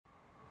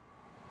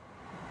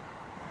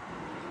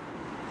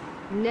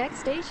Next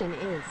station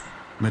is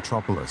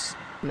Metropolis.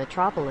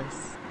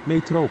 Metropolis.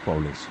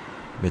 Metropolis.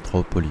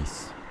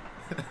 Metropolis.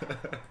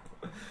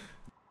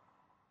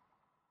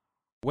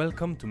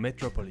 Welcome to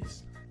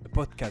Metropolis, a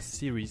podcast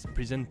series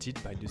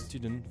presented by the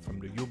student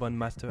from the Urban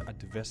Master at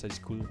the Versailles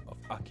School of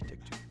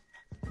Architecture.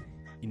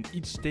 In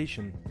each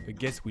station, a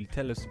guest will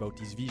tell us about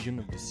his vision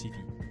of the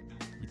city,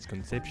 its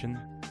conception,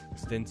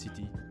 its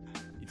density,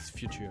 its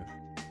future,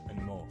 and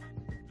more.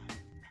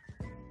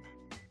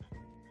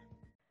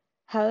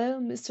 Hello,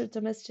 Mr.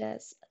 Tomas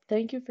Diez.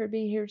 Thank you for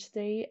being here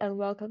today and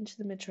welcome to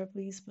the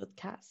Metropolis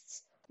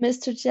podcasts.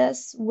 Mr.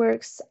 Diez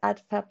works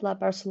at Fab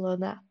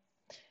Barcelona.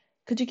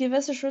 Could you give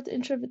us a short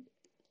introduction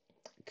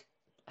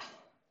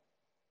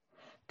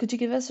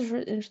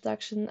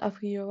of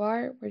who you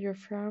are, where you're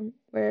from,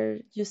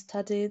 where you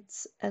studied,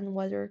 and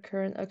what your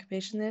current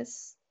occupation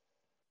is?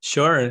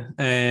 Sure.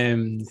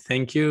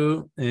 Thank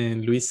you,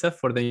 Luiza,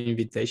 for the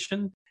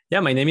invitation. Yeah,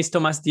 my name is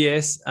Tomas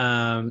Diez.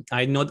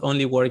 I not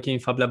only work in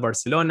Fab Lab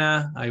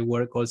Barcelona, I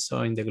work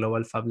also in the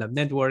Global Fab Lab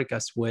Network,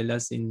 as well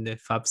as in the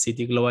Fab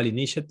City Global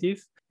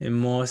Initiative, and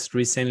most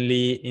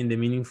recently in the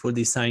Meaningful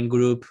Design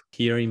Group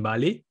here in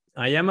Bali.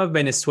 I am a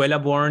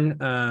Venezuela-born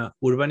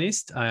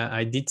urbanist.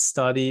 I did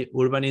study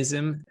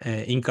urbanism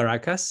in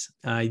Caracas.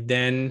 I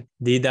then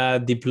did a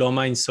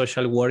diploma in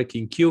social work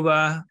in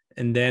Cuba.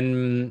 And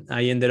then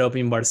I ended up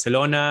in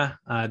Barcelona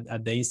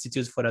at the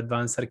Institute for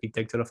Advanced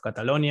Architecture of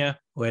Catalonia,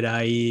 where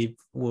I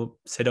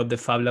set up the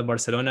Fab Lab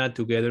Barcelona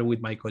together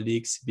with my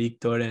colleagues,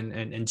 Victor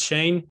and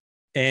Shane.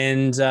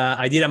 And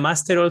I did a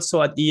master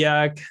also at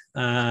IAC.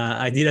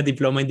 I did a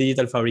diploma in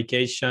digital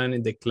fabrication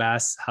in the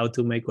class How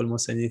to Make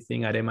Almost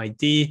Anything at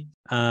MIT.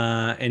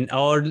 And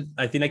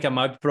I think like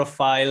my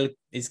profile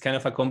is kind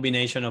of a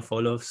combination of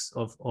all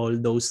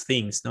those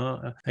things,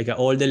 no? Like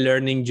all the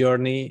learning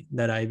journey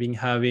that I've been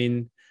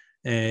having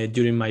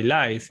during my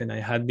life. And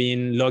I had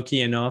been lucky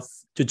enough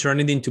to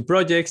turn it into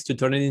projects, to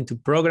turn it into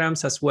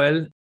programs as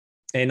well.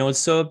 And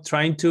also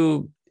trying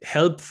to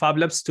help Fab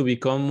Labs to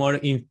become more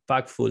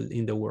impactful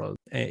in the world.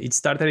 It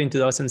started in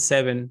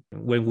 2007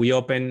 when we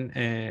opened.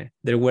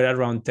 There were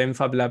around 10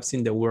 Fab Labs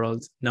in the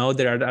world. Now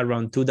there are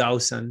around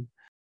 2,000.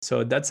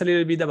 So that's a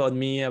little bit about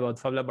me, about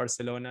Fab Lab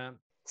Barcelona.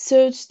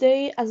 So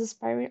today, as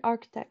aspiring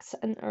architects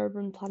and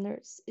urban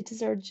planners, it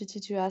is our duty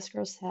to ask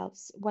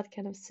ourselves, what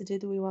kind of city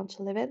do we want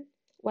to live in?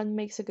 What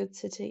makes a good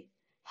city?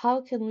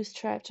 How can we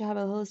strive to have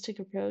a holistic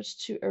approach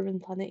to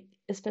urban planning,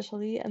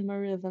 especially and more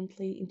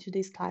relevantly in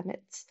today's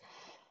climate?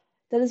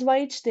 That is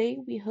why each day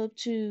we hope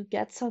to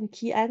get some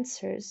key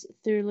answers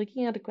through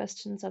looking at the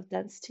questions of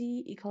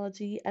density,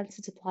 ecology, and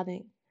city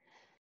planning.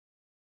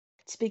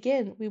 To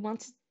begin, we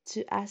wanted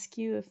to ask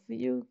you a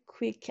few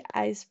quick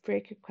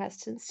icebreaker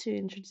questions to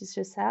introduce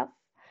yourself,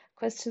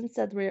 questions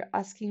that we're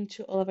asking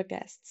to all of our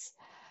guests.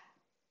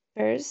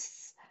 First,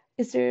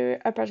 is there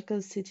a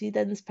particular city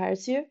that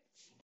inspires you?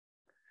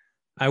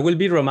 I will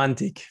be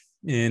romantic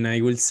and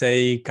I will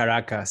say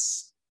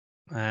Caracas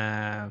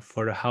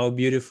for how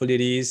beautiful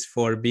it is,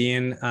 for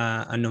being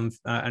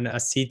a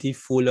city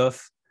full of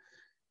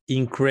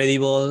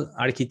incredible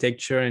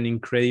architecture and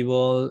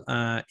incredible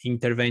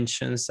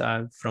interventions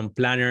from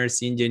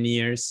planners,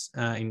 engineers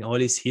in all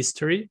its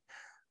history.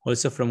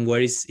 Also from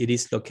where it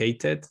is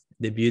located,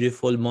 the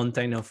beautiful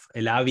mountain of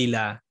El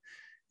Ávila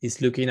is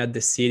looking at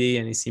the city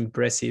and it's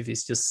impressive.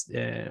 It's just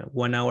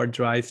 1 hour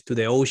drive to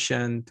the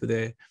ocean, to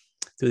the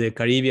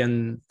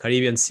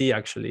Caribbean Sea,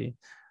 actually.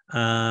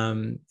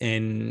 And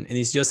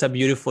it's just a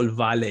beautiful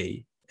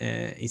valley.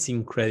 It's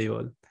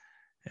incredible.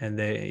 And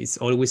it's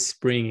always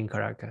spring in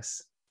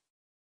Caracas.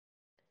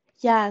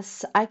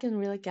 Yes, I can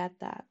really get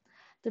that.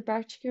 The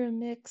particular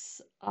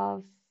mix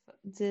of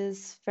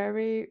this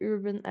very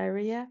urban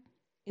area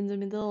in the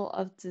middle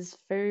of this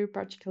very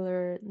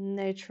particular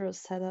natural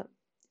setup,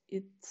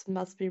 it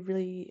must be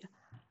really,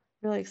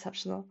 really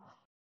exceptional.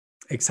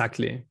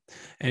 Exactly.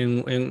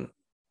 And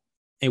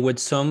with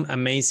some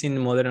amazing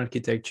modern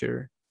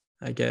architecture,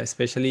 like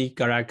especially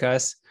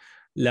Caracas,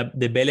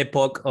 the Belle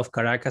Epoque of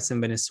Caracas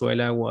and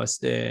Venezuela was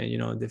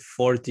the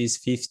 40s,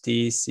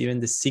 50s, even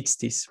the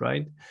 60s,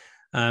 right?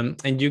 And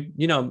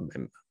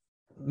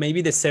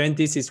maybe the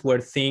 70s is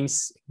where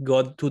things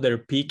got to their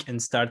peak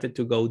and started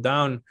to go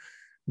down.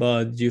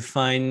 But you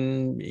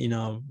find,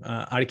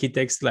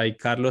 architects like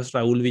Carlos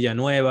Raúl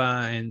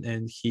Villanueva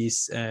and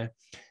his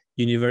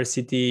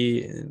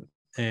university,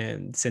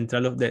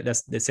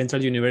 the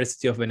Central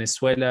University of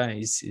Venezuela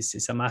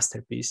is a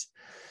masterpiece.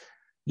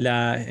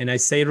 And I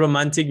say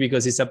romantic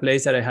because it's a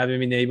place that I haven't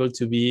been able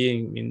to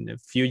be in a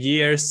few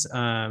years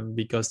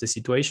because the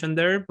situation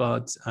there.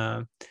 But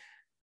I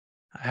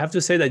have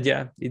to say that,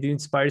 yeah, it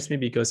inspires me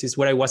because it's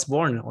where I was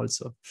born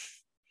also.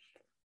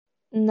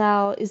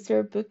 Now, is there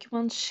a book you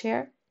want to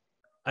share?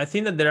 I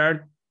think that there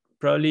are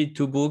probably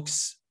 2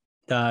 books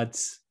that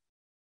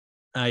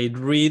I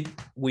read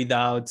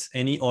without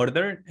any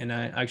order. And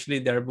actually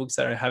there are books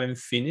that I haven't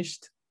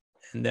finished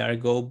and they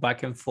go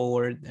back and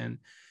forward and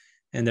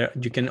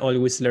you can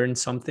always learn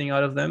something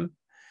out of them.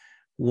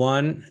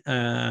 One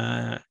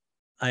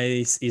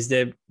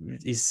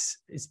is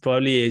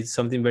probably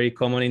something very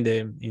common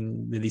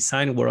in the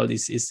design world.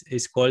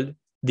 Is called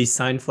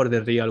Design for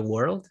the Real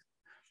World,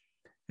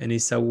 and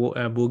it's a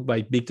book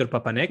by Victor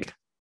Papanek,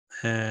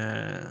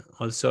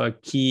 also a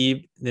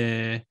key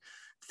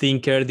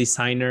thinker,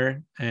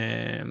 designer,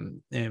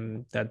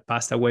 that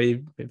passed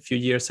away a few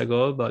years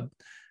ago, but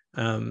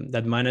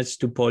that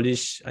managed to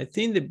polish, I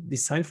think the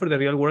Design for the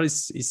Real World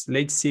is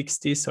late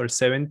 60s or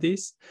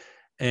 70s.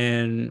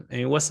 And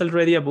it was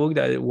already a book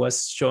that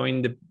was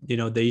showing the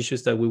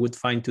issues that we would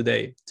find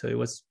today. So it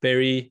was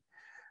very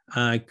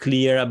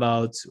clear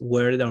about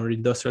where our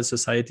industrial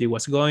society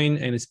was going,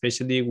 and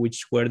especially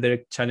which were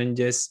the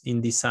challenges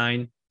in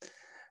design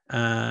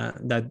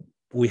that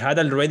we had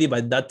already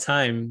by that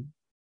time,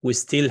 we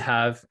still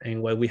have,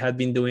 and what we had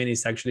been doing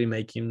is actually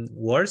making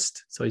worse.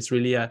 So it's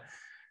really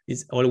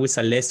it's always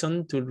a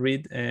lesson to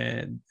read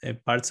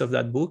parts of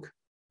that book.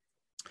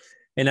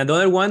 And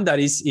another one that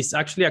is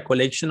actually a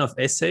collection of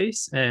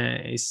essays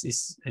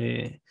is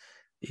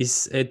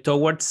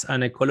Towards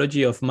an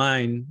Ecology of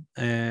Mind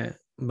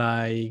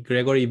by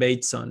Gregory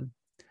Bateson.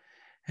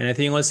 And I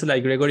think also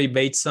like Gregory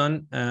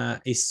Bateson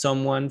is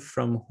someone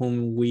from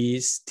whom we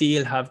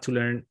still have to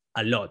learn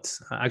a lot.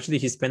 Actually,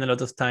 he spent a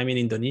lot of time in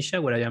Indonesia,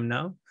 where I am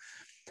now.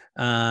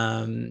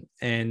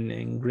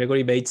 And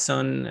Gregory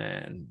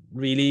Bateson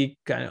really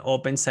kind of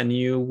opens a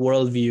new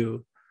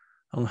worldview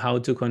on how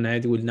to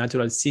connect with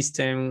natural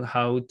system,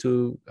 how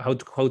to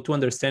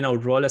understand our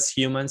role as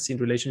humans in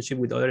relationship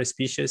with other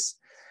species.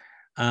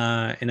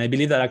 And I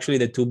believe that actually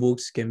the two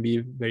books can be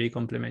very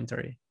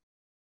complementary.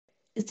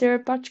 Is there a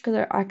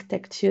particular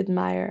architect you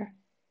admire?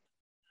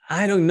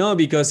 I don't know,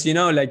 because,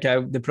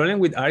 the problem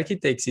with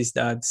architects is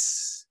that,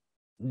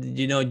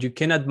 you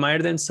can admire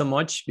them so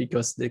much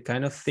because the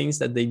kind of things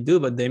that they do,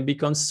 but then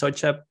become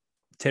such a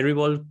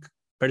terrible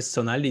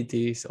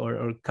personalities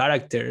or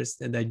characters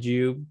that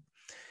you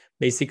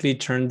basically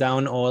turn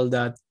down all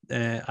that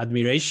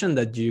admiration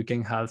that you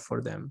can have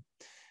for them.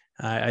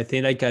 I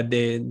think like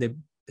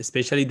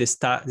especially the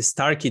star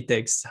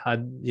architects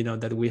had,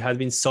 that we had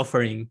been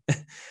suffering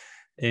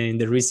in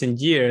the recent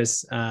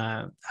years,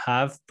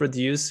 have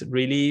produced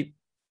really,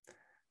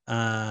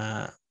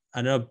 I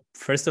don't know,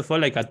 first of all,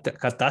 like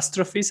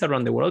catastrophes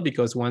around the world,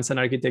 because once an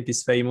architect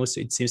is famous,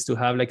 it seems to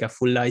have like a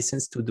full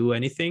license to do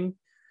anything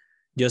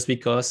just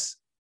because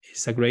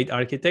he's a great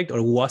architect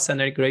or was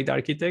a great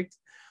architect.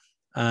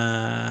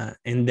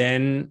 And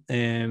then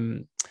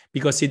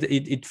because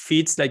it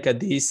fits like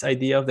this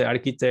idea of the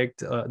architect,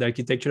 the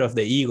architecture of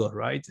the ego,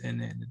 right?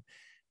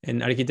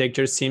 And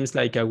architecture seems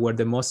like where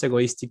the most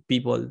egoistic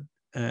people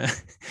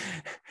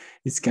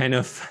is kind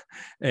of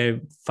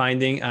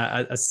finding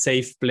a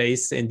safe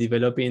place and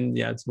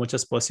developing as much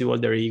as possible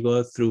their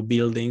ego through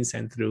buildings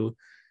and through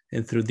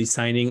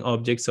designing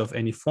objects of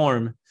any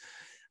form.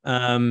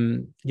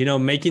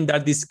 Making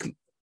that this.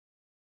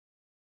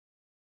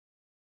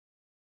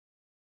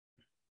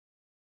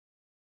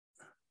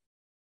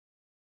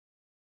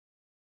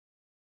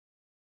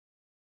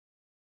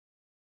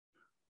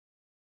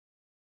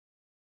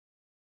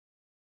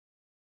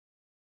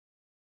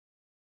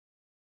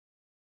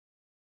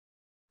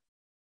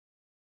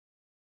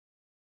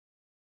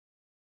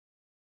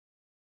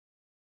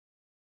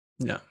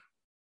 Yeah.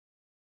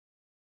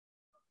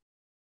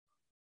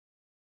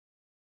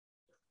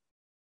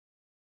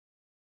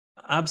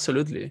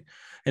 Absolutely.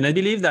 And I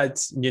believe that,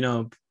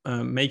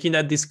 making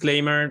that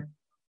disclaimer,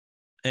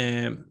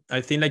 I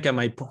think like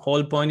my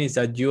whole point is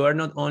that you are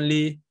not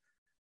only,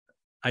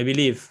 I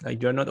believe, like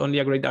you're not only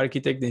a great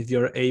architect if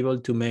you're able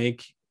to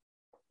make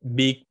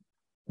big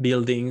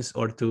buildings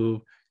or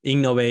to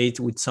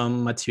innovate with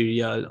some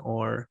material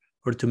or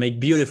to make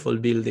beautiful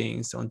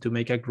buildings or to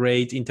make a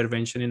great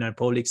intervention in our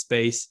public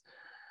space.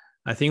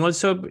 I think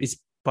also it's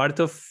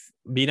part of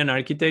being an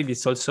architect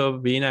is also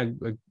being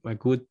a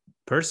good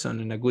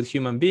person and a good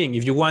human being.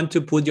 If you want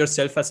to put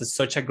yourself as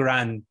such a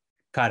grand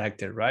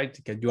character, right?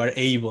 Because you are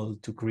able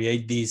to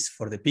create this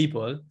for the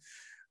people.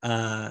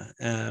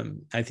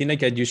 I think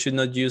like you should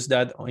not use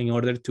that in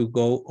order to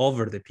go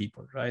over the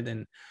people, right?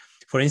 And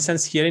for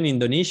instance, here in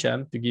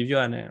Indonesia, to give you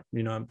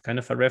kind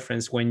of a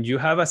reference, when you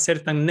have a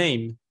certain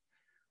name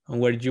and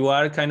where you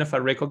are kind of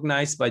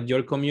recognized by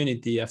your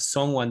community as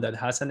someone that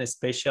has a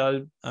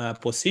special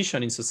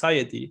position in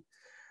society,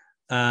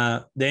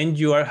 then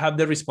you have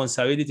the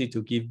responsibility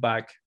to give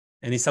back,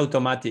 and it's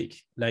automatic.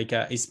 Like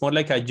it's more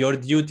like your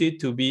duty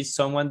to be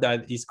someone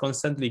that is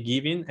constantly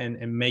giving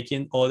and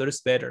making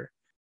others better.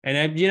 And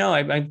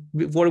I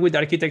work with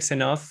architects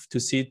enough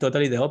to see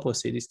totally the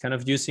opposite. It's kind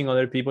of using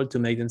other people to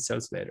make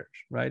themselves better,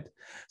 right?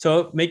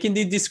 So making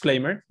this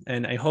disclaimer,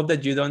 and I hope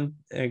that you don't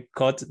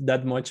cut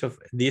that much of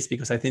this,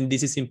 because I think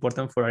this is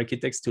important for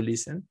architects to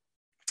listen.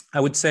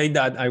 I would say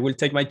that I will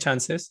take my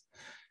chances,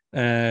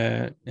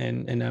 and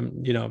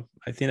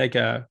I think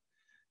like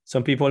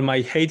some people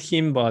might hate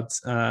him, but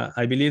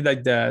I believe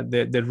like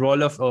the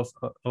role of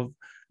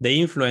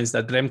the influence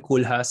that Rem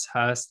Kool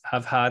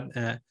have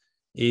had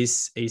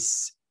is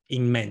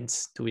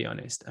immense, to be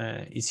honest.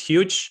 It's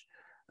huge.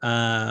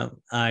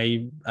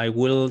 I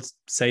will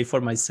say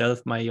for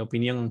myself my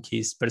opinion on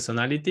his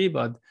personality,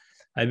 but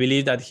I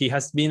believe that he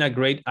has been a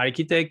great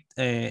architect,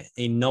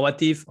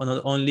 innovative,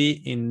 not only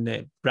in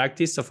the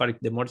practice of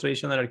the more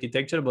traditional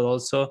architecture, but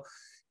also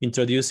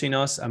introducing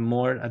us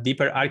a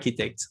deeper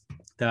architect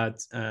that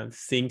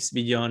thinks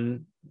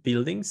beyond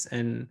buildings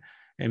and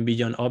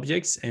beyond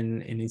objects,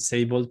 and is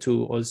able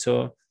to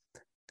also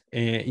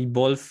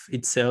involve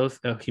himself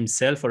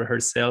or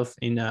herself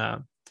in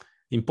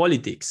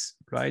politics,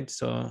 right?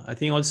 So I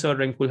think also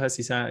Rem Koolhaas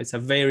is a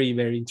very,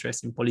 very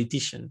interesting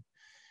politician,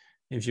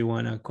 if you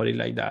want to call it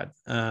like that,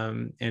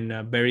 and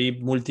a very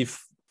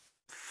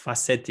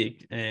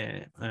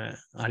multifaceted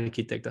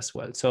architect as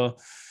well. So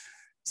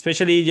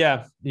especially,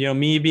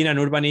 me being an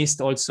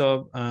urbanist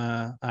also,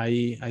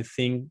 I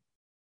think,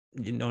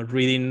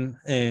 reading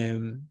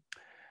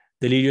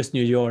Delirious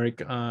New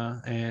York,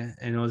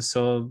 and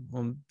also,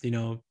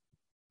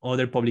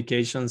 other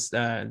publications,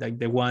 like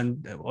the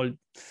one,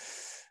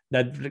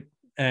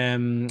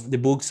 the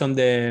books on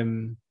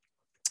the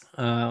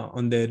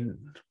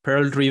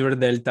Pearl River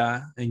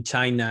Delta in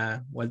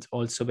China was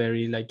also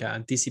very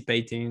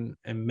anticipating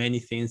many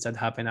things that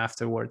happen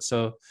afterwards.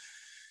 So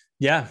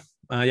my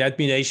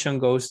admiration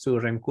goes to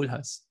Rem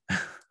Koolhaas.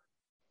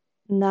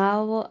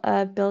 Now,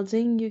 a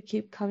building you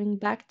keep coming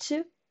back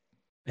to?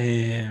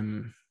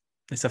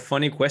 It's a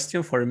funny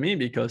question for me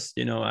because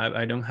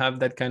I don't have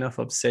that kind of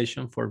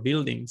obsession for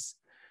buildings.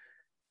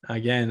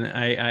 Again,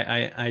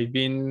 I've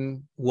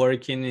been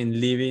working and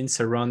living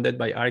surrounded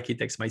by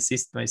architects. My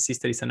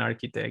sister is an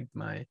architect.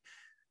 My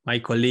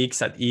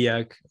colleagues at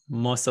IAC,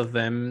 most of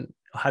them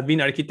had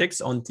been architects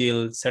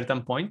until a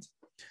certain point.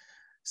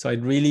 So I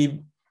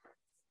really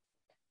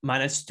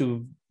managed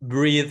to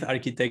breathe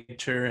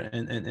architecture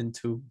and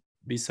to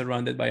be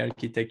surrounded by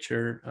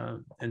architecture,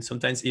 and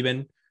sometimes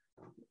even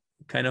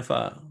kind of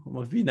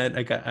being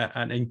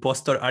an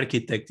imposter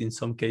architect in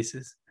some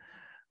cases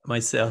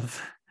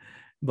myself.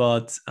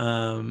 But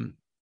I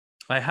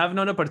have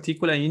not a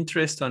particular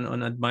interest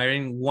on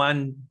admiring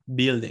one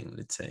building,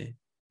 let's say,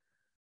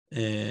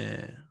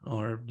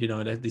 or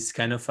this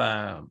kind of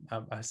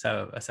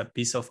as a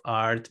piece of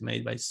art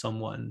made by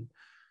someone,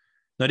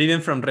 not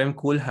even from Rem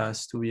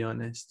Koolhaas, to be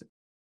honest.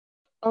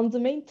 On the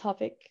main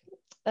topic,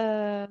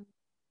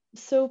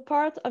 so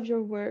part of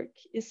your work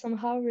is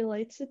somehow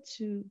related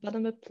to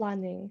bottom-up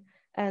planning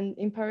and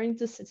empowering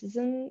the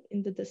citizen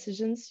in the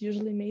decisions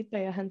usually made by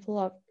a handful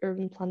of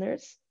urban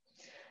planners.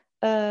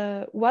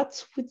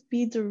 What would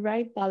be the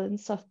right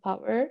balance of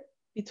power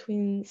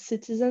between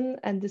citizen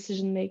and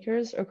decision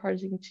makers,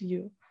 according to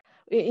you,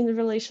 in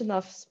relation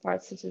of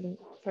smart citizen,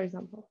 for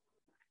example?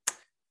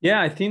 Yeah,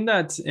 I think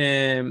that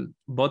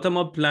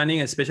bottom-up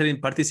planning, especially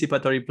in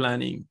participatory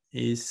planning,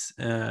 is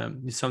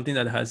something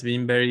that has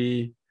been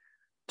very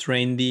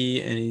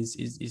trendy and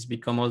is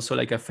become also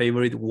like a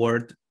favorite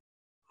word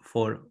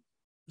for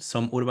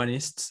some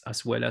urbanists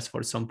as well as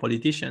for some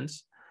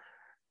politicians.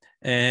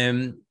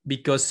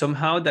 Because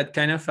somehow that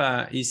kind of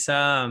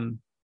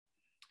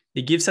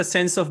it gives a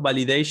sense of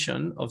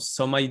validation of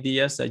some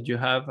ideas that you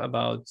have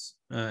about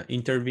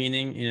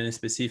intervening in a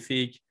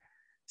specific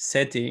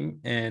setting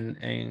and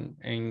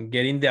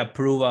getting the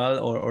approval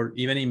or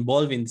even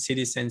involving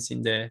citizens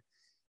in the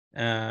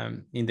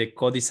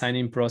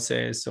co-designing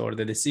process or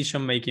the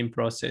decision-making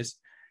process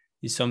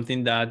is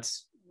something that,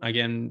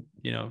 again,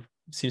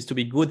 seems to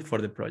be good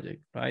for the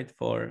project, right?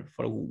 For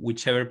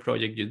whichever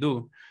project you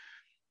do.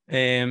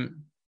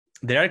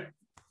 There are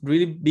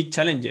really big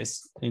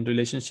challenges in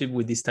relationship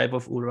with this type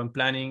of urban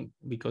planning,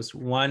 because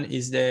one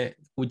is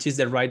which is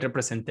the right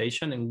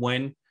representation, and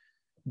when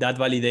that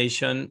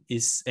validation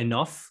is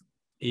enough,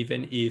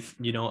 even if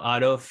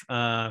out of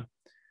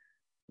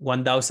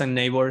 1,000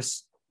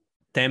 neighbors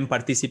 10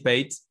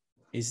 participate,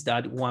 is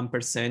that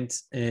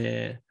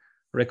 1%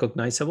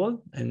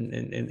 recognizable,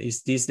 and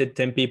is this the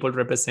 10 people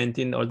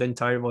representing all the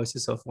entire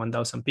voices of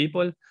 1,000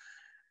 people?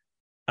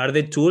 Are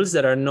the tools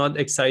that are not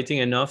exciting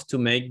enough to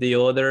make the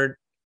other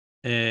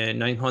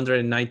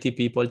 990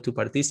 people to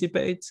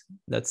participate?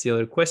 That's the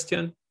other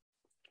question.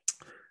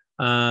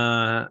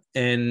 And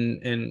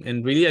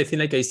really, I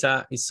think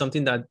it's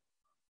something that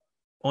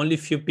only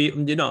few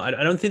people, I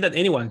don't think that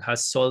anyone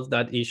has solved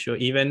that issue,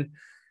 even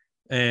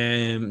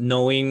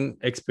knowing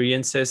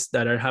experiences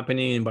that are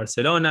happening in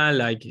Barcelona,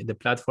 like the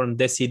platform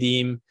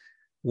Decidim,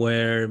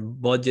 where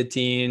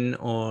budgeting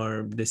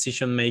or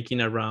decision making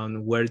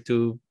around where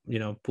to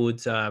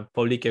put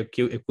public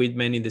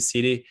equipment in the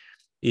city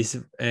is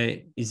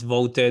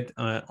voted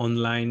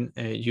online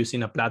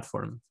using a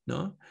platform.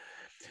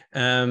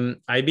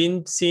 I've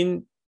been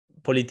seeing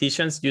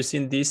politicians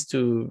using this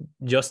to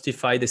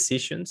justify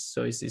decisions.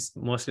 So it's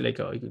mostly like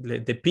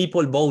the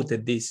people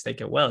voted this.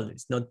 Well,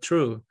 it's not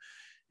true.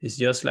 It's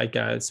just like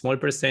a small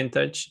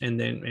percentage, and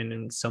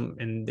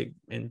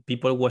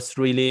people was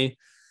really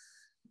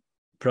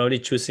probably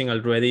choosing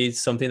already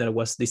something that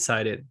was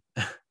decided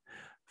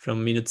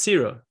from minute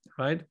zero,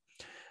 right?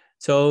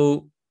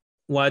 So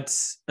what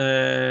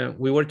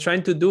we were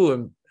trying to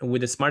do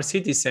with the Smart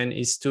Citizen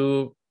is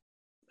to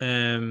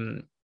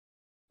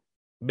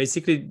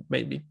basically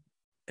maybe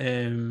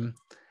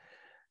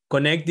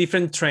connect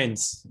different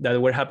trends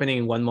that were happening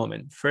in one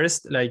moment.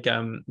 First, like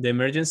the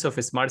emergence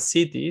of smart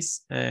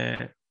cities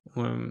in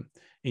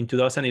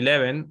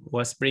 2011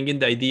 was bringing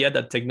the idea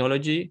that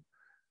technology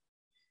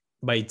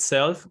by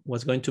itself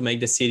was going to make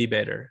the city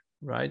better,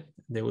 right?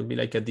 There would be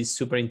like this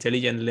super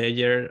intelligent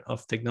layer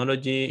of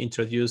technology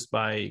introduced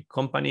by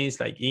companies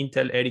like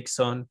Intel,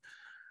 Ericsson,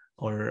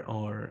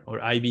 or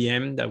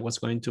IBM that was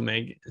going to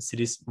make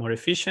cities more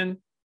efficient.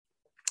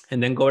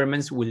 And then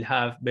governments will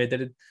have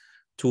better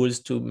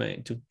tools to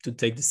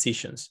take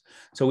decisions.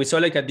 So we saw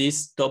like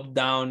this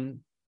top-down,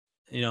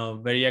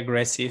 very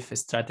aggressive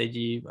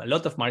strategy, a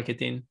lot of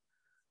marketing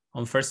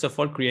on, first of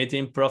all,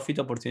 creating profit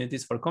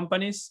opportunities for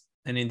companies,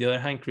 and on the other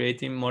hand,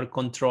 creating more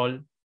control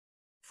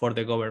for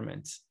the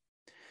governments.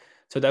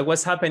 So that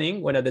was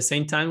happening when at the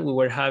same time we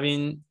were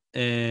having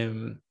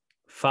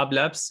Fab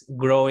Labs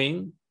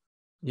growing,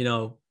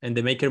 and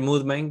the maker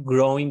movement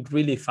growing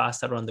really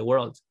fast around the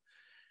world.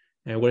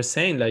 And we're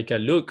saying like,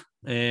 look,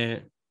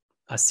 a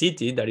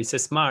city that is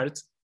smart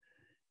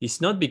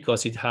is not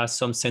because it has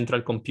some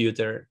central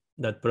computer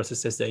that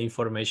processes the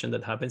information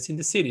that happens in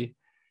the city.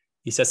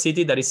 It's a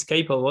city that is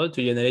capable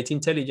to generate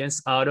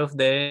intelligence out of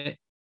the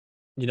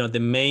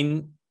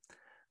main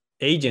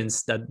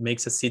agents that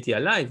makes a city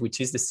alive,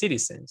 which is the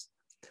citizens.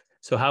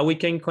 So how we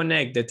can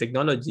connect the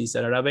technologies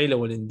that are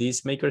available in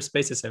these maker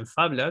spaces and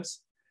Fab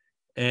Labs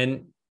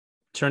and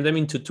turn them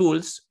into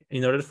tools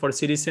in order for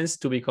citizens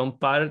to become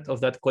part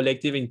of that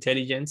collective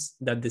intelligence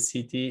that the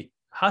city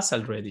has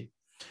already.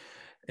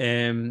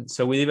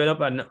 So we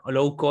developed a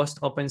low-cost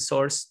open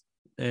source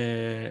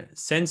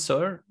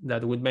sensor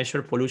that would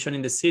measure pollution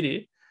in the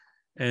city.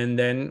 And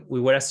then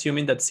we were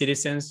assuming that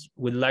citizens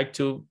would like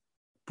to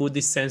put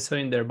this sensor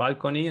in their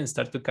balcony and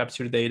start to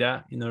capture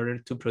data in order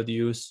to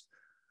produce,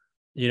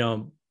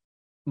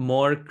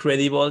 more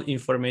credible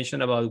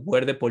information about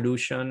where the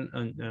pollution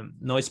and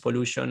noise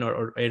pollution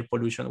or air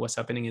pollution was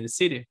happening in the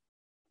city.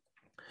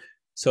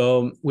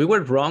 So we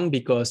were wrong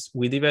because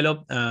we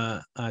developed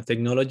a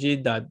technology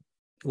that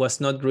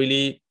was not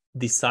really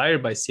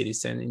desired by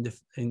citizens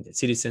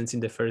in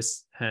the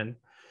first hand.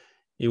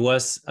 It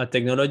was a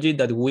technology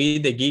that we,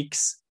 the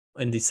geeks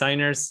and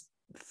designers,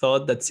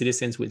 thought that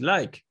citizens would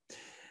like.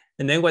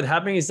 And then what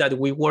happened is that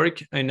we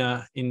work with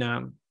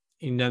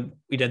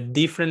a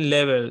different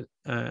level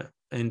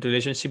in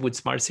relationship with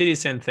smart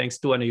cities, and thanks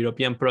to a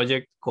European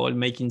project called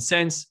Making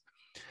Sense.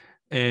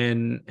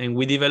 And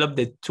we developed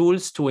the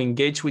tools to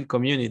engage with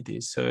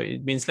communities. So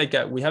it means like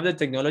we have the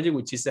technology,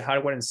 which is the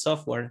hardware and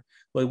software,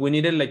 but we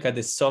needed like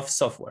the soft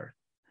software,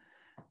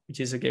 which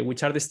is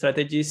which are the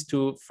strategies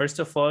to, first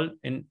of all,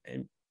 and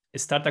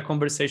start a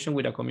conversation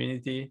with a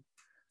community,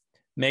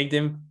 make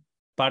them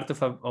part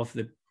of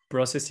the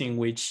process in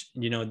which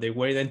they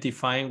were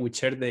identifying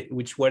which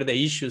were the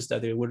issues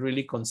that they were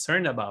really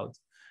concerned about.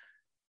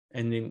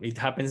 And it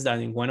happens that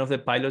in one of the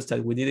pilots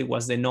that we did, it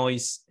was the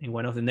noise in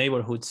one of the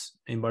neighborhoods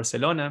in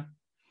Barcelona.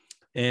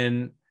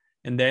 And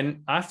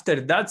then after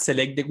that,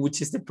 select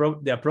which is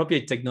the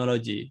appropriate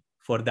technology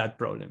for that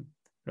problem,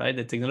 right?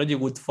 The technology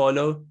would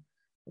follow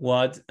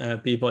what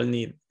people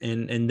need.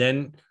 And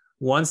then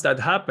once that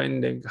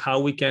happened, then how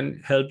we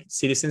can help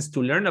citizens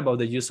to learn about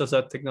the use of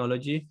that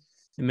technology,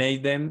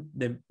 make them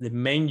the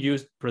main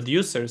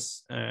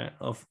producers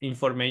of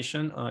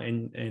information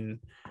and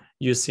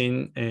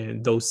using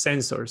those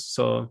sensors.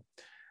 So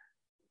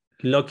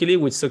luckily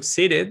we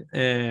succeeded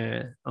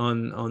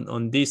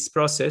on this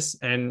process,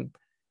 and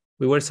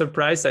we were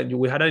surprised that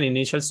we had an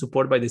initial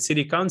support by the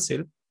city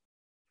council,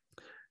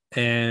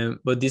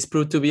 but this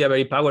proved to be a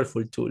very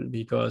powerful tool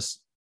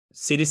because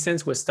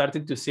citizens were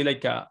starting to see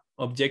like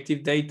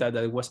objective data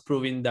that was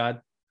proving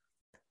that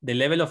the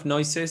level of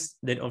noise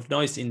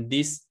in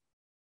this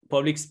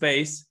public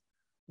space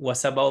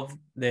was above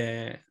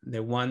the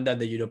one that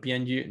the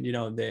European,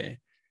 the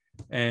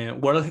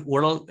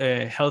World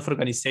Health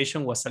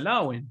Organization was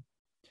allowing.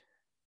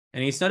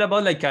 And it's not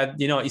about like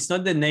it's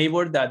not the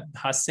neighbor that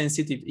has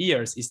sensitive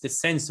ears, it's the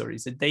sensor,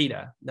 it's the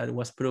data that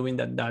was proving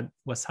that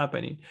was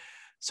happening.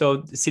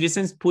 So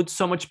citizens put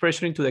so much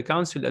pressure into the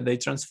council that they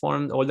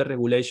transformed all the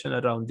regulation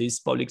around this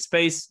public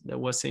space that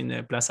was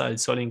in Plaza del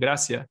Sol in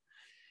Gracia.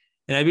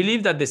 And I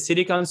believe that the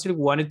city council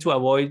wanted to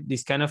avoid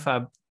this kind of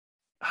a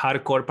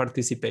hardcore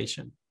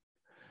participation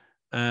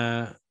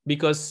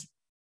because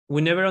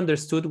we never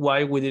understood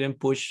why we didn't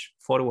push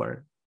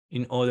forward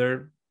in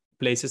other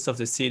places of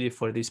the city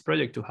for this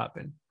project to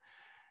happen.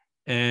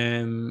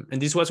 And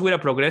this was with a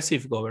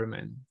progressive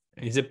government.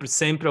 It's the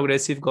same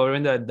progressive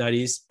government that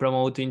is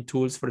promoting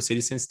tools for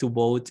citizens to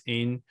vote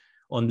in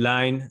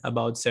online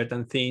about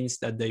certain things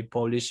that they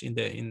publish in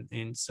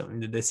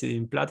the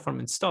decision platform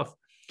and stuff.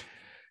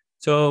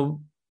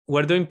 So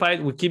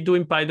we keep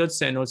doing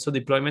pilots and also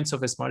deployments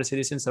of smart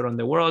citizens around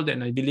the world.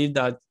 And I believe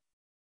that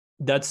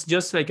that's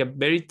just like a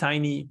very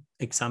tiny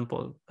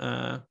example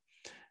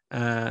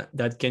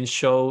that can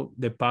show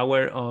the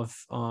power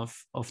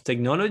of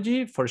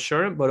technology for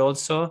sure, but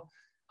also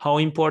how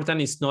important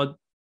it's not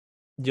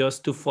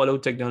just to follow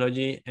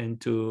technology and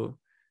to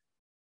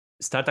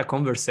start a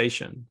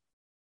conversation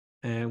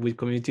with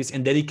communities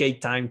and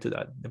dedicate time to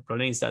that. The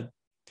problem is that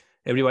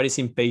everybody's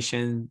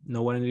impatient.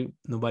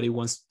 Nobody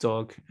wants to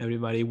talk.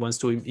 Everybody wants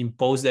to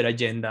impose their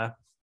agenda.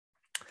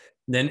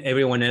 Then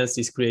everyone else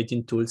is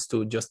creating tools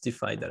to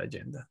justify that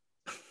agenda.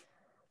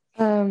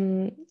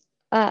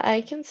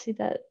 I can see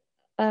that.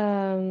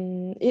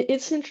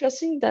 It's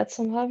interesting that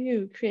somehow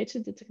you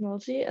created the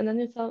technology and then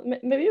you thought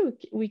maybe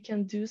we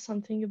can do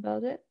something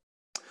about it.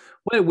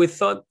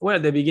 Well,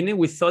 at the beginning,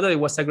 we thought that it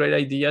was a great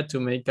idea to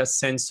make a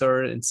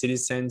sensor and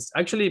citizens.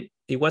 Actually,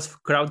 it was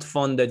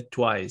crowdfunded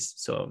twice.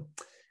 So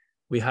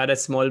we had a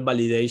small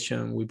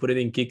validation. We put it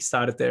in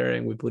Kickstarter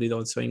and we put it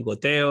also in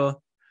Goteo.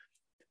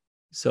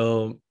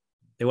 So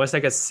there was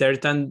like a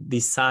certain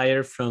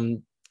desire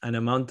from an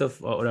amount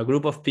of, or a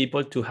group of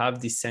people to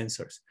have these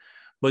sensors.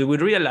 But we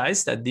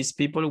realized that these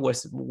people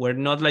were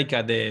not like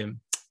the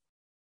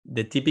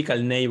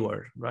typical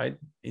neighbor, right?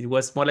 It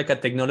was more like a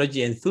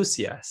technology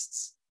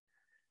enthusiasts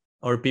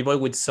or people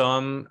with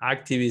some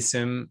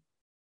activism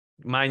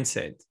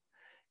mindset.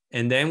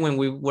 And then when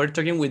we were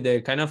talking with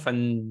the kind of,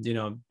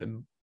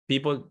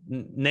 people,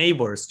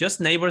 neighbors,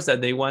 just neighbors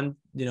that they want,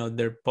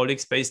 their public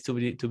space to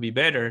be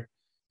better.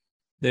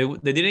 They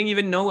didn't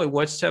even know what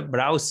was a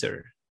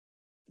browser.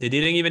 They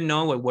didn't even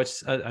know what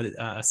was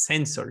a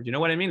sensor. You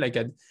know what I mean? Like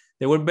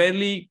they were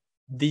barely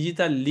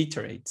digital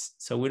literate.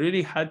 So we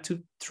really had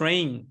to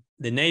train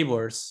the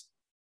neighbors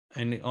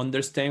and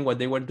understand what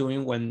they were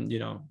doing when,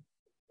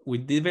 we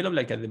developed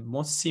like the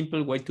most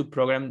simple way to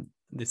program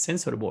the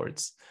sensor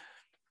boards.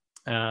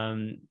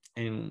 But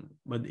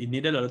it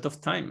needed a lot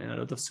of time and a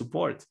lot of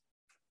support.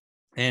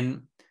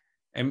 And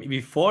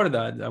before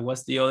that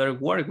was the other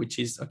work, which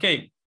is,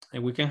 okay,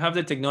 and we can have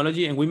the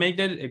technology and we make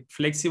it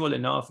flexible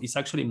enough. It's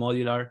actually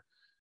modular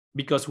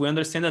because we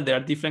understand that there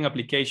are different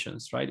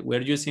applications, right? We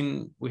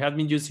have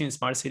been using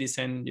Smart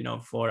Citizen,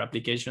 for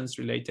applications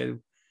related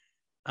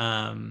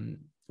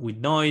with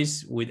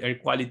noise, with air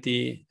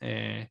quality,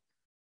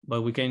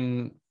 but we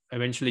can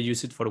eventually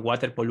use it for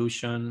water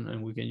pollution,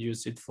 and we can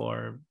use it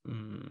for,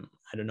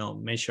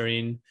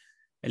 measuring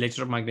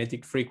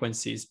electromagnetic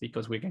frequencies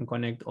because we can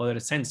connect other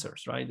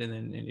sensors, right? And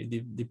then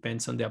it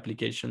depends on the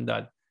application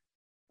that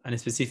a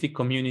specific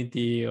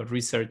community or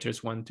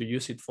researchers want to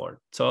use it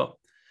for. So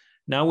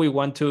now we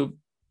want to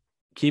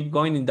keep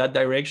going in that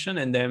direction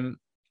and then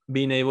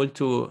being able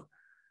to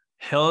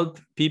help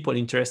people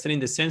interested in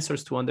the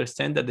sensors to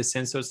understand that the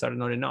sensors are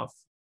not enough.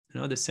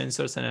 The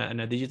sensors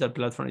and a digital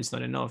platform is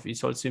not enough.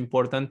 It's also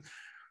important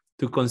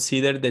to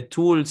consider the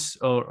tools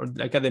or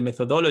like the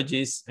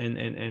methodologies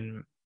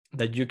and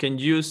that you can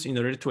use in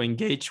order to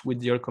engage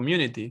with your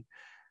community.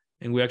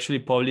 And we actually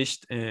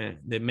published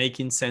the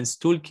Making Sense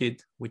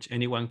Toolkit, which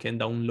anyone can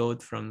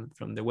download from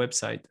the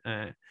website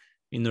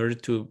in order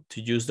to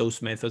use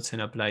those methods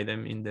and apply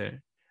them in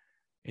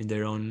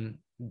their own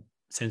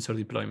sensor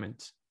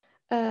deployments.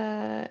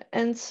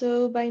 And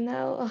so by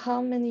now,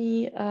 how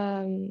many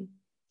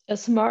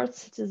smart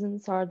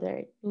citizens are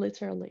there,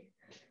 literally?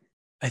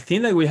 I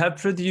think that we have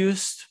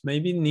produced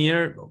maybe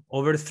near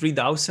over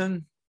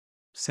 3,000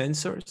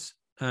 sensors,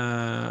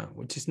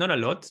 which is not a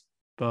lot,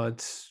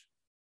 but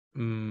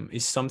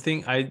it's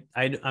something.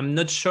 I'm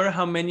not sure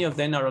how many of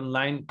them are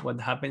online. What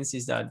happens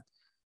is that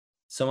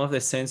some of the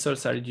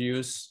sensors are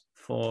used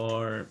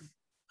for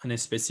a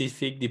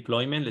specific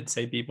deployment. Let's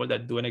say people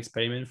that do an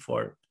experiment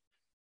for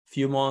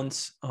few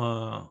months,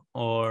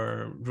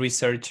 or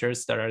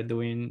researchers that are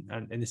doing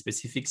a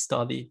specific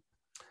study.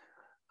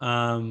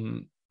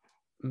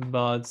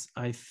 But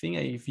I think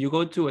if you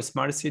go to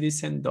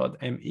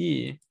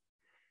smartcitizen.me,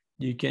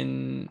 you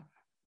can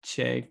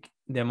check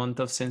the amount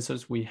of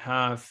sensors we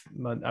have.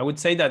 But I would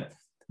say that,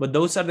 but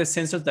those are the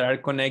sensors that are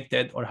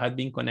connected or have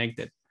been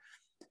connected.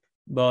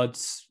 But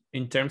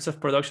in terms of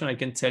production, I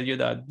can tell you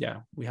that,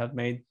 we have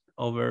made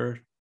over,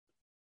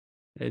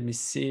 let me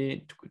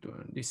see,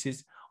 this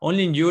is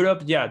only in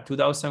Europe,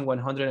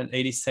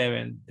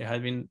 2,187. They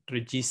have been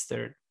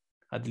registered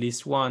at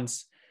least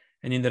once.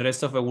 And in the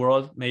rest of the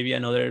world, maybe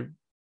another,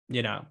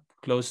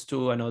 close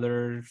to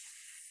another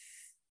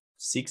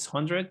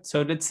 600.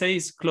 So let's say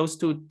it's close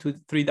to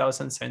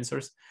 3,000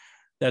 sensors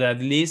that at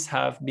least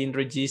have been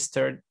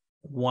registered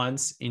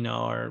once in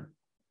our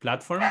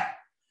platform.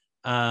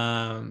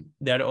 But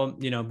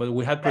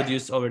we have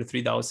produced over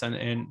 3,000.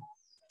 And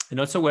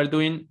also we're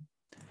doing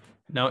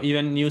now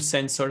even new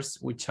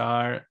sensors, which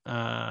are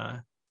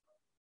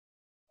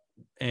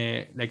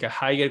like a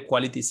higher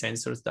quality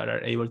sensors that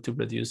are able to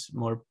produce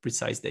more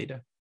precise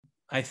data.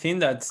 I think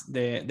that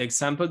the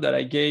example that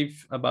I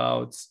gave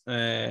about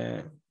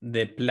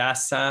the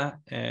plaza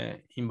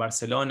in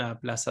Barcelona,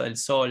 Plaza del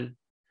Sol,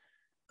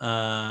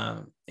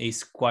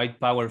 is quite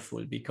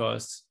powerful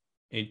because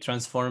it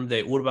transformed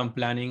the urban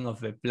planning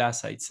of the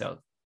plaza itself.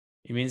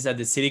 It means that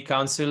the city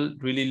council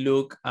really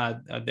looked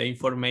at the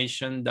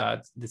information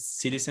that the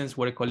citizens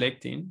were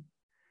collecting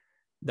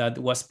that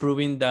was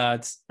proving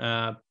that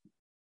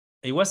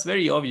it was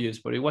very obvious,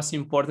 but it was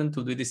important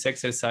to do this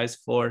exercise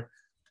for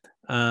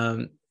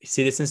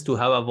citizens to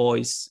have a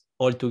voice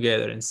all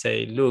together and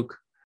say, look,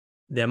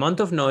 the amount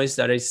of noise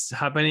that is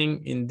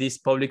happening in this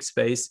public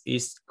space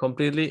is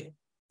completely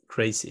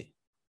crazy.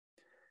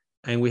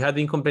 And we have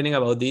been complaining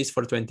about this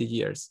for 20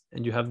 years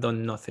and you have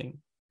done nothing.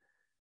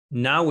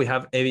 Now we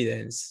have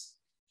evidence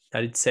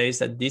that it says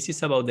that this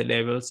is about the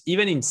levels,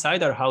 even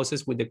inside our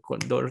houses with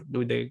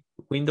the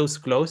windows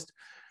closed,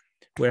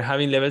 we're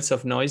having levels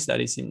of noise that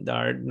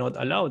are not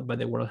allowed by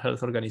the World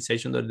Health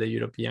Organization or the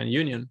European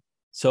Union.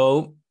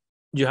 So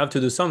you have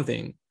to do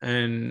something.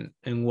 And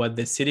what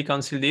the city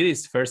council did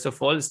is, first of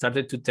all,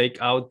 started to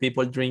take out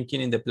people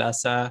drinking in the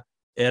plaza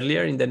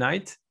earlier in the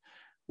night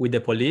with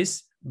the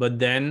police. But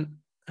then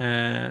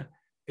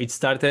it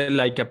started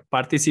like a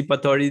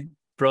participatory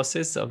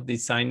process of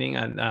designing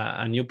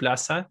a new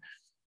plaza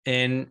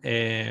and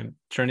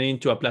turning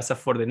into a plaza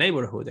for the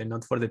neighborhood and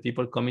not for the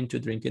people coming to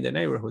drink in the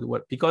neighborhood.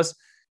 Because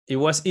it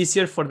was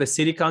easier for the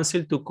city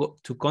council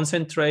to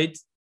concentrate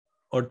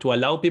or to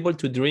allow people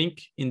to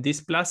drink in this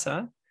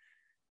plaza,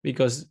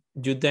 because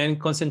you then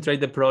concentrate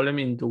the problem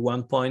into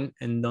one point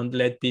and don't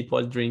let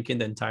people drink in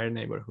the entire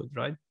neighborhood,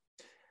 right?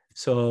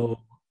 So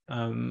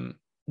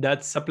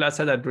that's a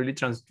plaza that really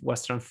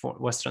was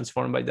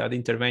transformed by that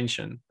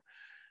intervention.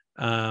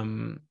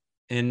 And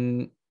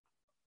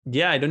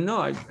yeah, I don't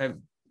know.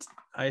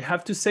 I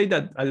have to say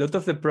that a lot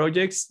of the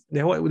projects,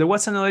 there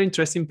was another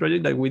interesting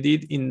project that we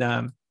did in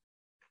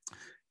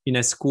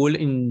a school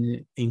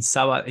in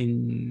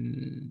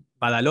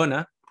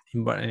Badalona,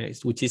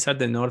 which is at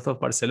the north of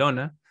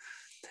Barcelona.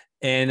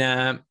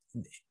 And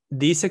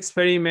this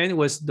experiment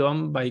was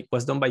done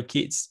by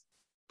kids.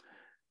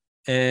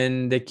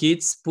 And the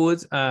kids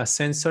put a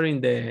sensor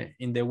in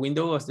the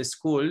window of the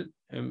school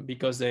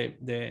because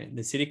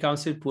the city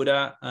council put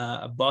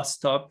a bus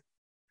stop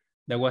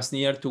that was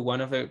near to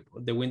one of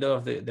the window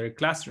of their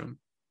classroom.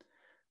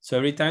 So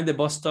every time the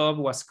bus stop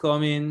was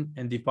coming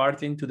and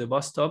departing to the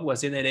bus stop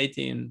was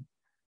generating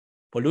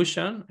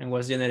pollution and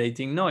was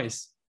generating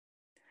noise.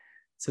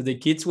 So the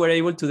kids were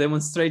able to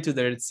demonstrate to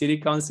their city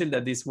council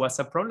that this was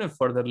a problem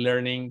for their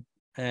learning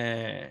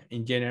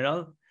in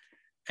general.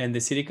 And the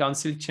city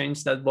council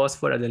changed that bus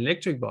for an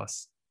electric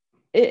bus.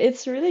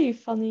 It's really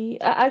funny.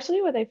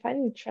 Actually, what I find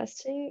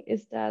interesting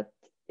is that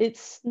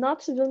it's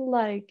not even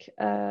like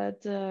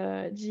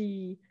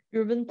the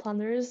urban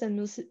planners and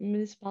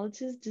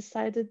municipalities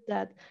decided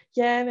that,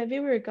 yeah, maybe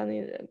we're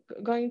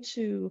going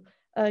to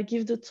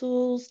give the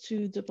tools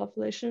to the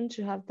population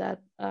to have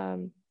that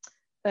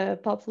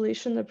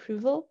population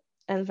approval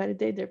and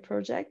validate their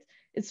project.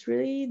 It's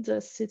really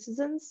the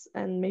citizens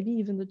and maybe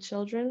even the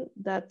children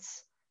that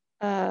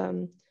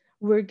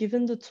were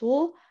given the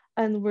tool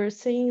and we're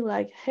saying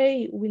like,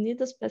 hey, we need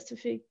a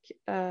specific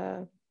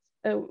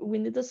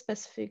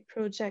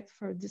project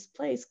for this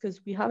place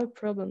because we have a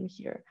problem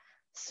here.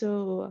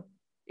 So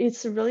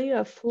it's really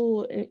a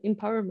full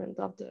empowerment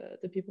of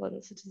the people and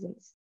the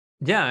citizens.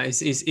 Yeah,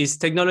 it's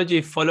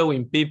technology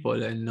following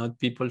people and not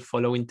people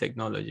following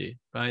technology,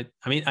 right?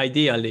 I mean,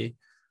 ideally,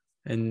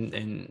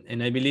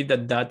 and I believe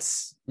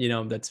that's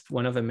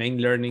one of the main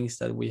learnings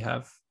that we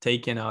have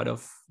taken out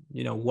of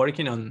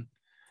working on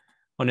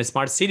a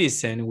smart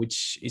citizen,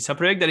 which is a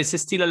project that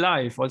is still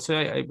alive. Also,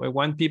 I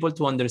want people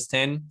to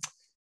understand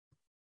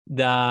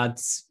that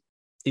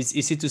it's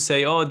easy to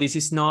say, oh, this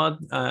is not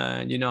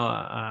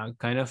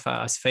kind of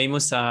as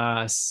famous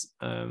as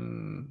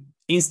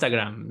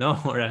Instagram, no,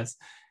 or as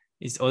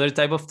it's other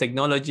type of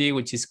technology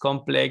which is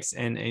complex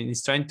and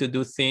it's trying to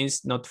do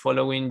things not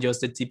following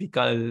just the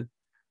typical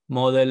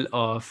model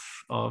of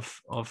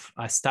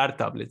a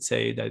startup. Let's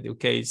say that,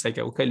 okay, it's like,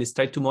 okay, let's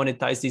try to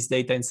monetize this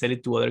data and sell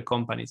it to other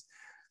companies.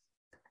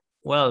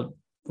 Well,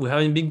 we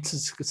haven't been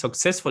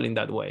successful in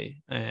that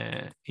way.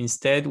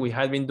 Instead, we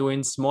have been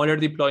doing smaller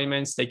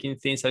deployments, taking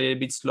things a little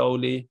bit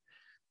slowly,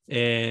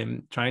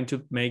 trying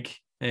to make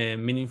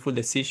meaningful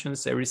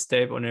decisions every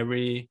step on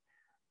every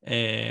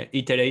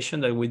iteration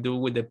that we do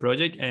with the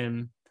project.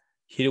 And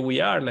here we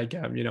are, like,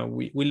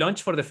 we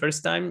launched for the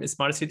first time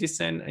Smart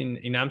Citizen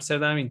in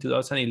Amsterdam in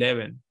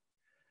 2011.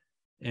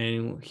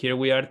 And here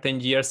we are 10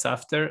 years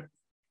after,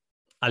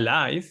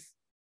 alive,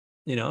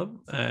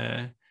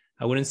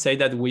 I wouldn't say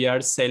that we are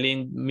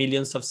selling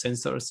millions of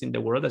sensors in the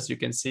world, as you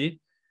can see,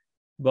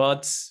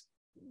 but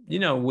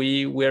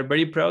we are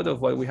very proud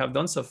of what we have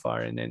done so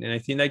far. And I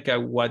think like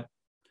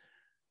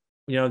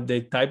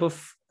the type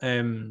of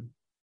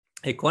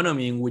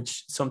economy in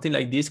which something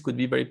like this could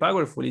be very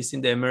powerful is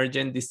in the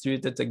emergent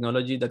distributed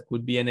technology that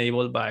could be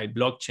enabled by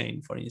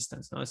blockchain, for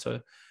instance. No?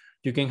 So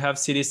you can have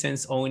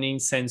citizens owning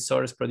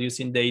sensors,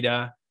 producing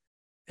data,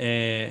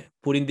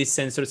 putting these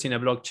sensors in a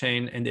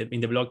blockchain, and in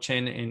the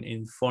blockchain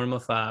in form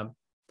of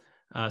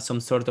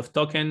some sort of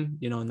token.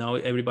 Now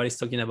everybody's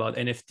talking about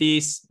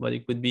NFTs, but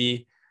it could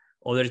be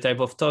other type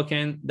of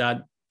token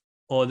that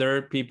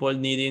other people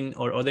needing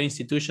or other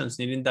institutions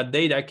needing that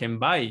data can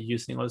buy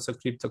using also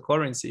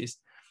cryptocurrencies.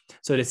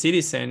 So the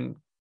citizen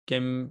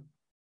can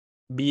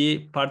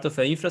be part of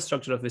the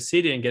infrastructure of the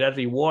city and get a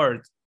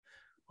reward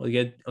or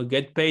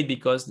get paid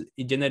because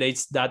it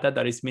generates data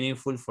that is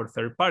meaningful for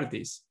third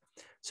parties.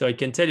 So I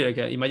can tell you,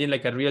 imagine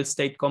like a real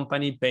estate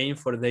company paying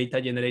for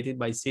data generated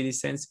by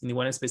citizens in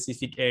one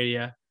specific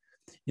area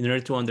in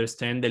order to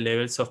understand the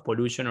levels of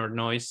pollution or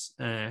noise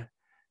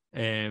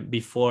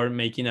before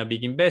making a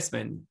big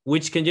investment,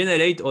 which can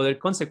generate other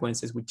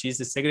consequences, which is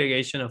the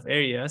segregation of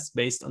areas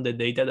based on the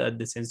data that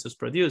the census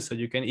produce. So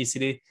you can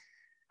easily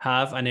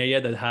have an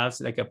area that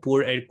has like a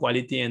poor air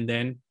quality, and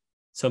then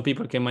some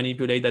people can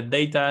manipulate that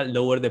data,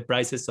 lower the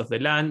prices of the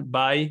land,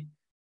 buy,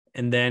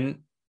 and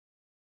then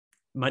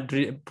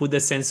put the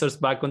sensors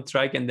back on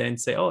track, and then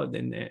say, oh,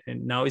 then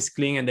and now it's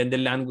clean, and then the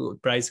land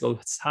price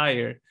goes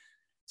higher.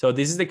 So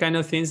this is the kind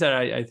of things that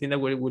I think that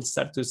we will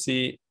start to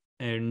see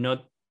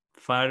not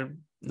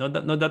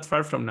that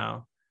far from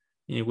now.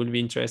 It will be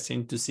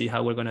interesting to see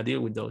how we're going to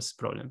deal with those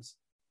problems.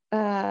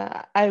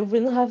 I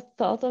wouldn't have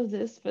thought of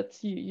this, but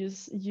you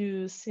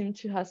seem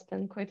to have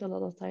spent quite a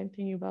lot of time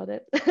thinking about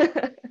it.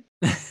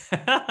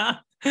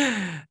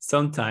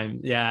 Sometimes,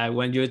 yeah,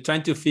 when you're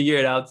trying to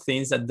figure out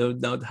things that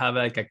don't have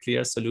like a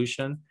clear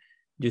solution,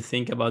 you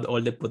think about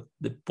all the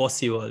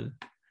possible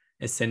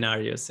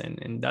scenarios,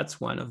 and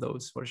that's one of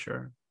those for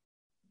sure.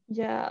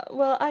 Yeah,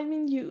 well, I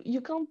mean,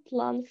 you can't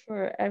plan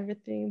for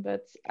everything,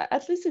 but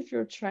at least if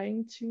you're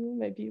trying to,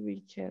 maybe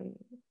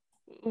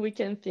we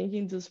can think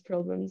in those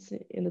problems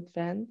in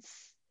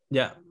advance.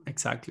 Yeah,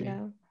 exactly.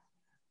 Yeah.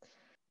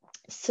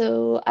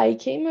 So I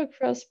came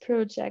across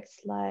projects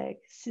like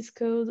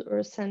Cisco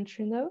or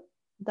Centrino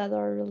that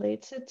are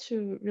related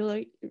to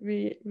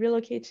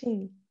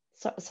relocating.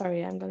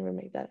 Sorry, I'm going to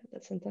remake that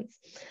sentence.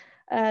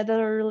 That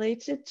are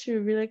related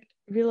to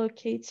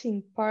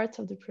relocating part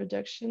of the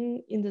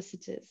production in the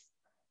cities,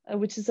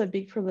 which is a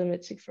big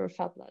problematic for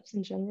Fab Labs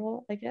in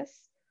general, I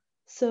guess.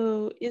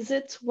 So is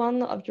it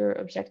one of your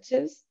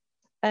objectives?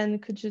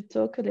 And could you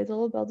talk a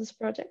little about this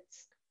project?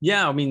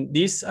 Yeah, I mean,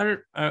 these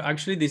are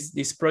actually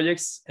these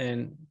projects,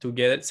 and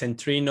together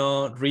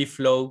Centrino,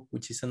 Reflow,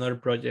 which is another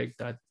project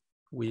that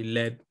we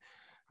led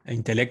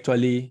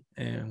intellectually,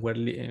 we're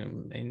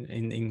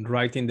in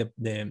writing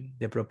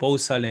the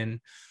proposal,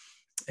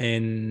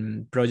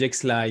 and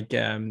projects like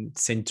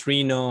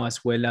Centrino,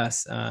 as well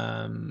as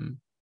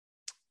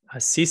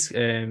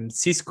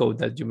Cisco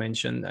that you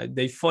mentioned.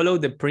 They follow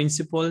the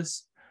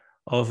principles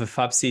of a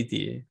Fab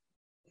City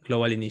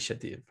global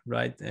initiative,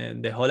 right?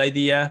 And the whole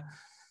idea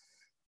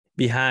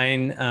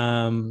behind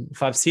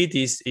Fab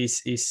Cities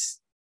is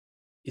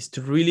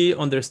to really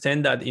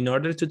understand that in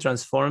order to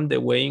transform the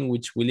way in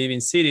which we live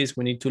in cities,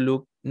 we need to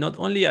look not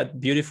only at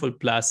beautiful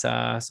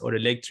plazas or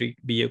electric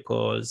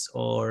vehicles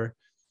or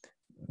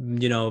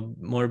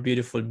more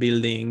beautiful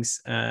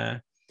buildings.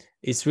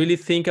 It's really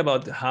think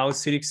about how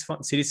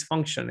cities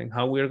function and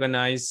how we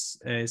organize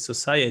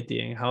society,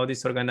 and how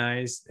this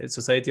organized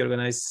society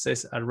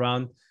organizes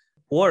around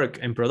work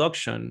and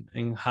production,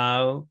 and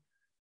how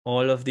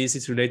all of this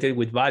is related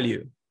with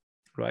value,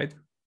 right?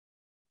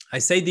 I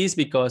say this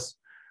because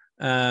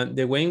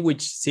the way in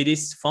which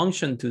cities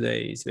function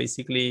today is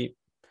basically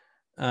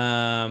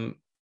an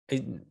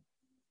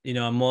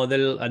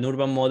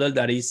urban model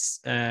that is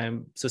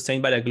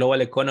sustained by a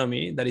global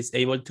economy that is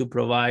able to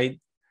provide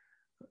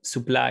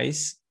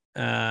supplies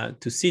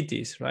to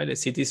cities, right? The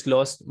cities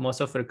lost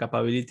most of their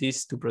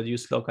capabilities to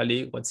produce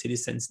locally what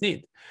citizens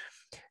need.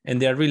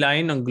 And they're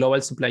relying on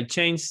global supply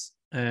chains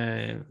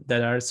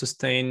that are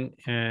sustained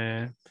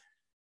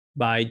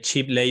by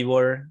cheap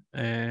labor,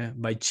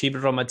 by cheap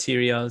raw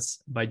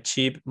materials, by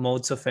cheap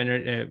modes of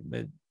energy,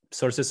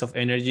 sources of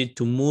energy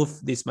to move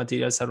these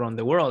materials around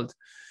the world.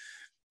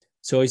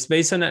 So it's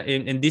based on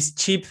and this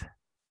cheap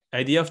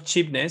idea of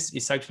cheapness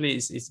is actually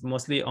is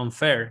mostly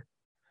unfair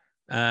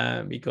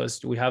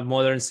because we have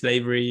modern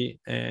slavery,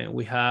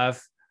 we have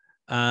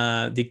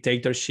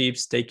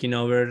dictatorships taking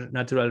over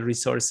natural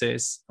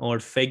resources, or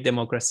fake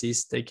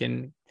democracies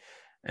taking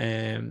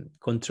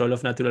control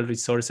of natural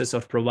resources,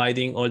 of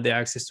providing all the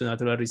access to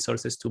natural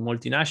resources to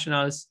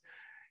multinationals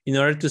in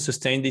order to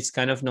sustain this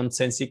kind of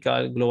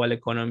nonsensical global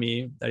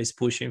economy that is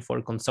pushing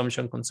for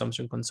consumption,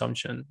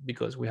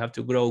 because we have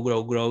to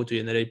grow to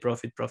generate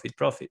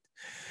profit.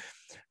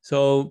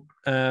 So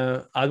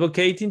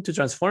advocating to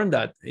transform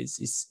that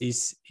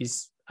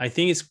is I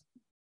think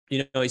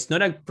it's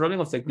not a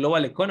problem of the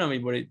global economy,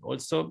 but it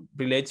also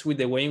relates with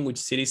the way in which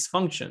cities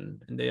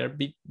function. And they are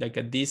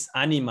like these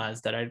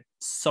animals that are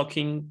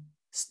sucking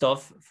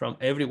stuff from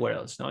everywhere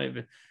else. No?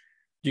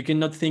 You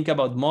cannot think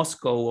about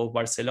Moscow or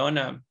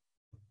Barcelona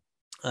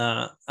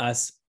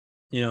as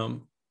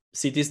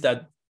cities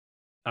that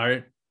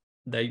are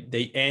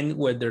they end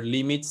where their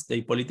limits,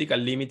 the political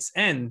limits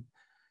end,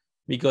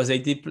 because they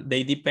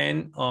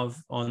depend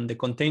on the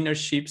container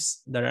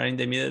ships that are in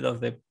the middle of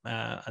the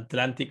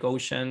Atlantic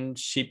Ocean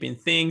shipping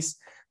things.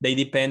 They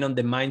depend on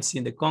the mines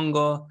in the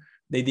Congo.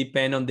 They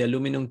depend on the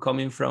aluminum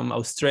coming from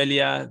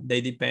Australia. They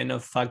depend on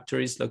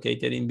factories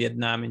located in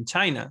Vietnam and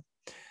China.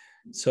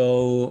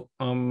 So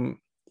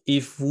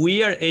if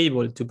we are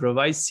able to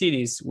provide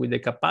cities with the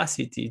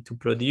capacity to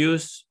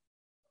produce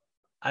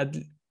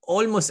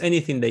almost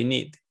anything they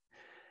need,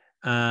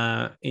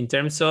 in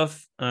terms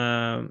of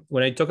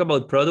when I talk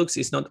about products,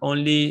 it's not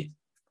only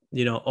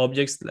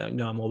objects like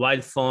a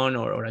mobile phone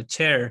or a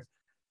chair.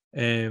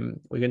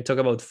 We can talk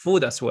about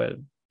food as well.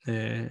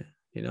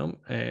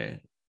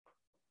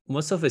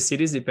 Most of the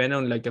cities depend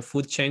on like a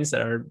food chains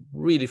that are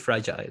really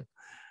fragile.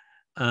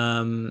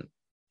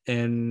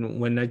 And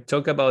when I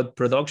talk about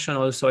production,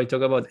 also I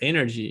talk about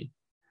energy.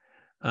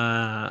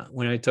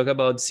 When I talk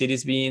about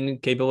cities being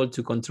capable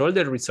to control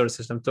their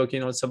resources, I'm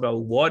talking also about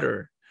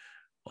water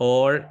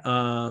or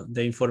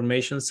the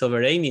information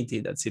sovereignty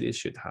that cities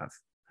should have.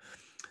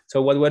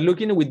 So what we're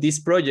looking at with these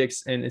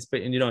projects and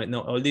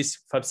all this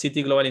Fab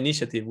City Global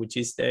Initiative, which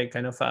is the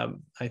kind of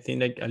I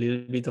think like a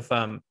little bit of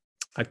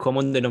a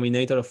common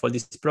denominator of all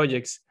these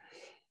projects,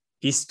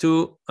 is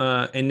to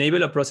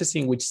enable a process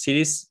in which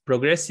cities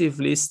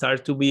progressively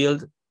start to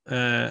build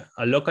a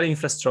local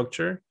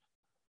infrastructure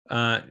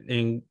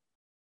and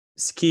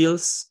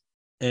skills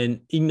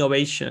and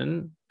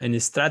innovation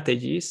and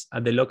strategies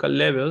at the local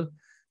level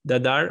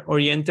that are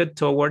oriented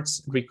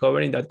towards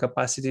recovering that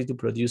capacity to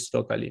produce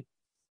locally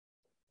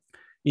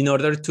in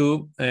order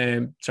to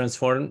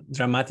transform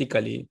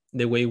dramatically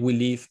the way we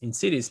live in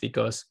cities.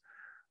 Because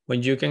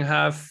when you can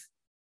have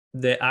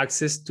the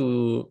access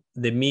to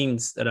the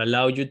means that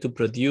allow you to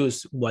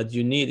produce what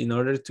you need in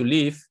order to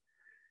live,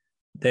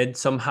 then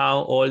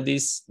somehow all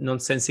this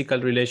nonsensical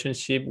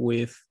relationship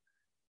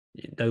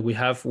that we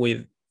have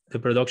with the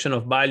production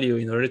of value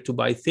in order to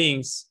buy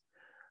things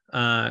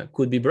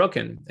could be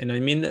broken. And I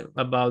mean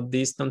about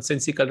this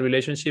nonsensical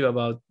relationship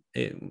about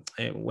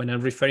when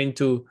I'm referring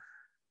to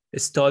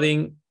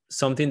studying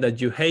something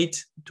that you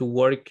hate, to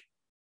work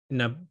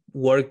in a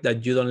work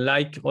that you don't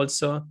like,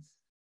 also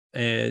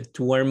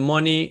to earn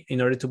money in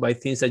order to buy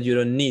things that you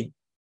don't need,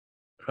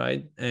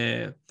 right?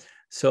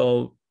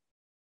 So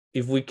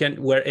if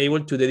we're able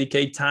to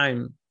dedicate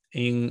time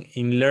in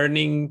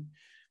learning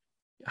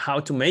how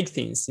to make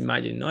things,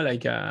 imagine,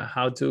 like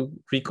how to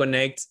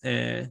reconnect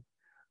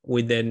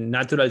with the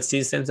natural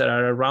systems that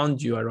are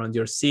around you, around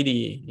your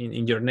city,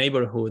 in your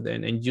neighborhood,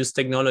 and use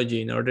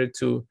technology in order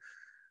to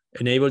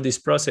enable this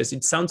process.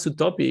 It sounds an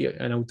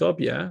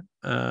utopia,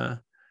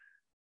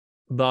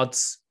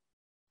 but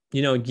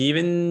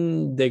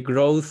given the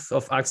growth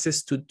of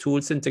access to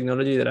tools and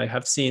technology that I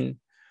have seen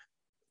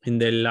in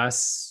the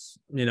last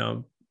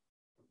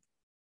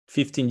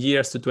 15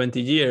 years to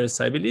 20 years,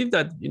 I believe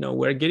that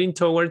we're getting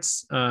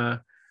towards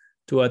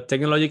to a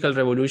technological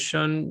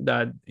revolution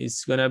that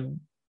is gonna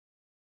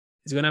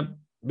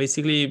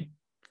basically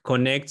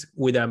connect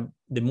with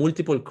the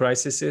multiple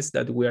crises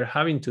that we are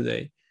having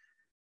today,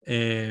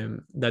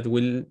 that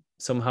will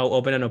somehow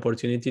open an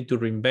opportunity to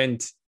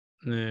reinvent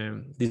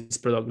this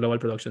global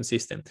production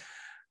system.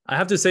 I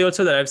have to say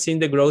also that I've seen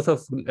the growth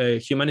of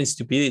human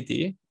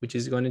stupidity, which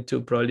is going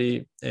to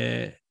probably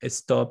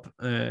stop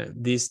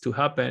this to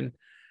happen.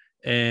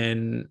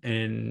 And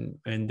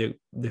the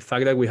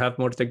fact that we have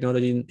more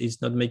technology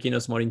is not making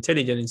us more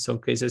intelligent. In some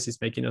cases,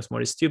 it's making us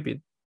more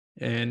stupid.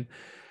 And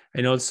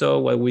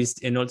also I'm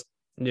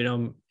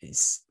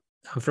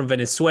from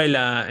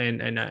Venezuela,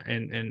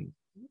 and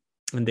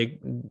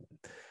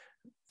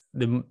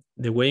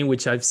the way in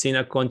which I've seen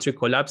a country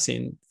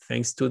collapsing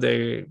thanks to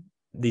the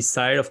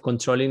desire of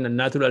controlling the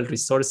natural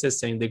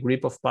resources and the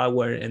grip of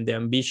power and the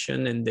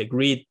ambition and the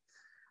greed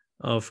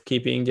of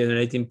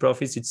generating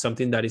profits, it's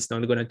something that is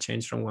not going to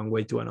change from one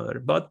way to another.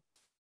 But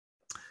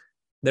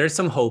there's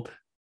some hope.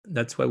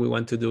 That's what we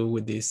want to do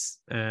with this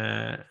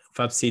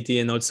Fab City,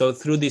 and also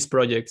through these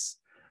projects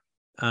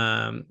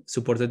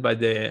supported by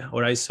the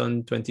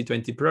Horizon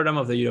 2020 program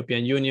of the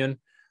European Union.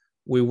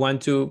 We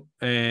want to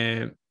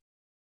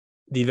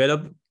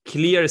develop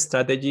clear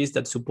strategies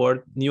that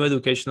support new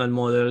educational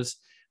models,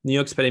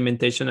 new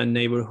experimentation and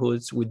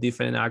neighborhoods with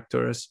different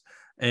actors,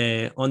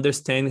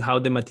 understand how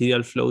the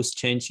material flows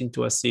change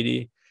into a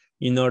city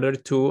in order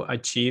to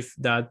achieve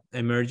that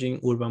emerging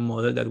urban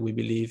model that we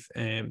believe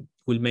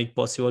will make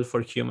possible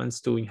for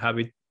humans to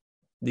inhabit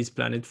this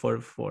planet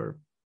for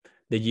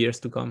the years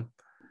to come.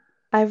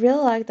 I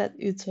really like that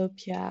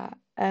utopia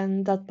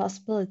and that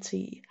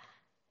possibility.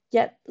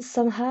 Yet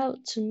somehow,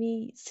 to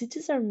me,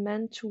 cities are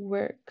meant to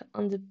work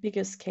on the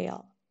bigger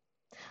scale.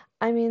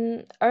 I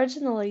mean,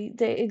 originally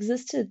they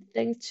existed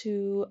thanks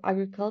to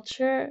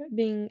agriculture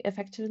being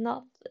effective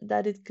enough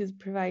that it could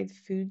provide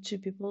food to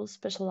people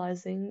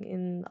specializing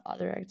in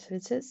other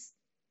activities.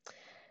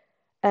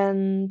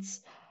 And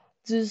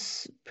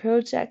those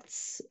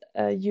projects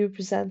you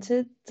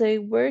presented, they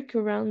work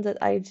around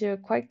that idea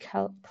quite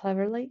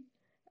cleverly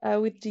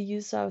with the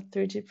use of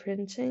 3D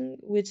printing,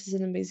 which is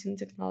an amazing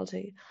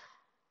technology.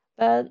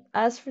 But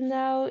as for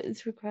now,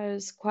 it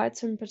requires quite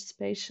some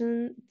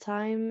participation,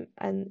 time,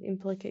 and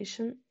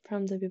implication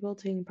from the people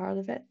taking part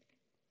of it.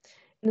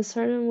 In a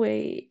certain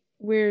way,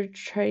 we're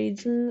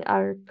trading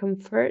our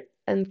comfort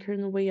and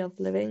current way of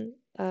living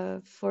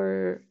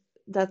for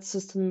that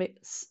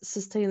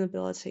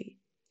sustainability.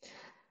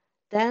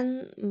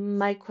 Then,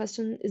 my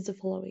question is the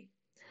following.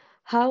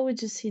 How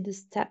would you see the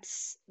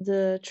steps,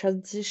 the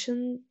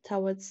transition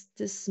towards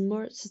this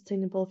more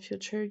sustainable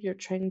future you're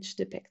trying to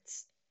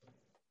depict?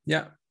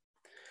 Yeah.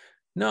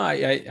 No, I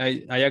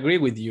agree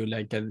with you.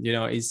 Like, you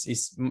know,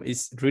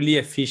 it's really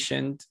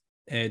efficient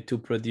to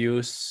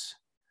produce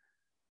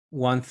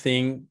one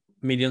thing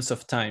millions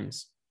of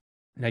times,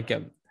 like,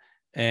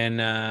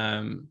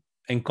 and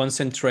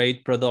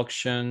concentrate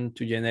production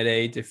to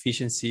generate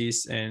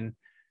efficiencies and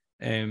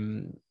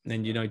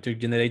you know, to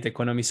generate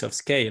economies of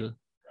scale.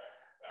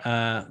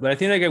 But I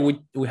think like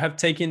we have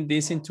taken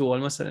this into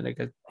almost like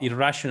an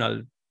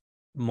irrational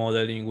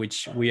model in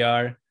which we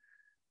are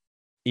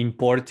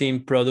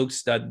importing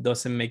products that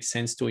doesn't make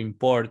sense to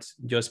import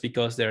just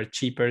because they're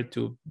cheaper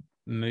to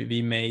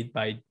be made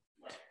by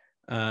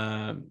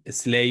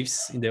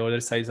slaves in the other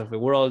sides of the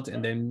world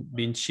and then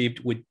being shipped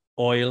with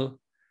oil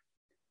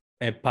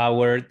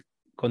powered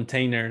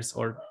containers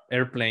or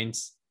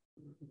airplanes,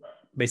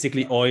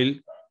 basically oil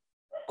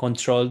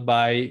controlled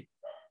by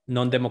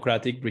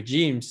non-democratic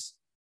regimes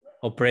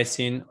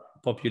oppressing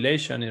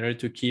population in order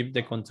to keep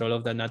the control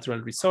of the natural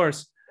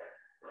resource.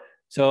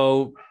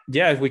 So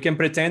yeah, we can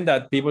pretend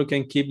that people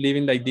can keep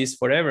living like this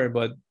forever,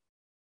 but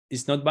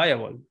it's not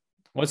viable.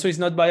 Also, it's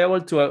not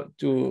viable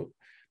to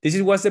this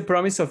is what's the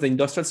promise of the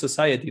industrial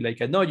society. Like,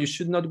 no, you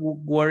should not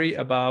worry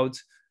about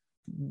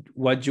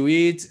what you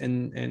eat,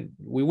 and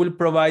we will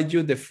provide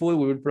you the food,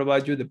 we will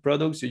provide you the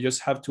products. You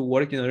just have to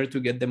work in order to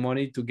get the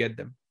money to get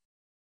them.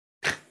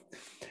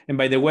 And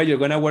by the way, you're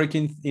gonna work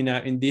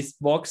in this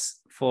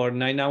box for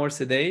 9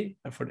 hours a day,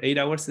 or for 8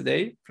 hours a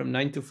day, from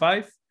 9 to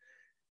 5.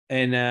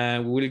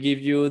 And we'll give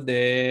you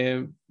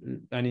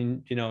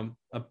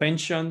a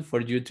pension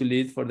for you to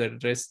live for the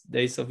rest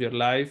days of your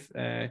life,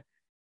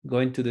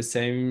 going to the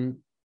same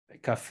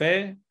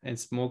cafe and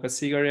smoke a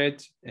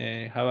cigarette,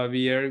 have a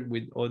beer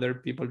with other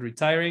people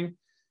retiring.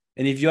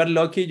 And if you are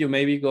lucky, you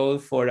maybe go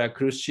for a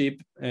cruise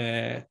ship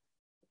in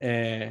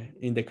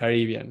the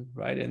Caribbean,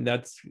 right? And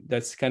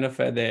that's kind of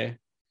the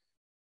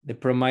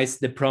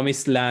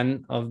promised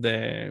land of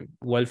the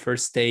welfare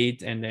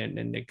state and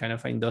the kind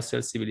of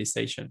industrial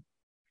civilization.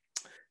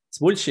 It's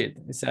bullshit.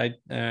 It's like,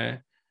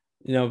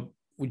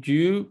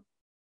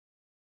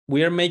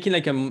 we are making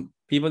like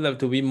people have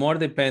to be more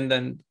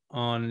dependent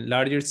on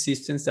larger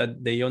systems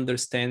that they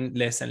understand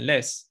less and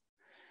less.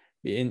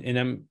 And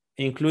I'm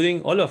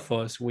including all of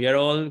us. We are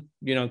all,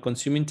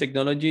 consuming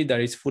technology that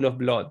is full of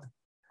blood.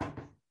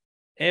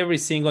 Every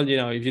single,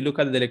 if you look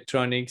at the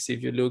electronics,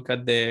 if you look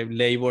at the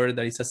labor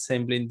that is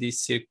assembling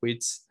these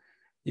circuits,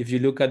 if you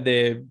look at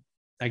the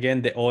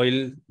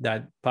oil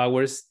that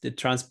powers the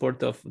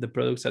transport of the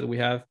products that we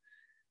have,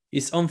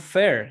 it's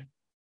unfair.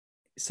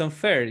 It's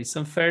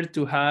unfair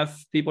to have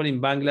people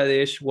in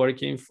Bangladesh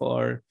working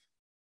for,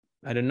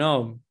 I don't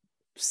know,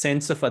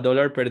 cents of a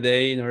dollar per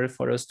day in order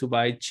for us to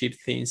buy cheap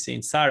things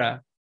in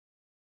Zara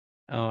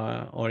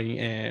or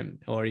in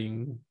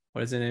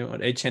what is the name,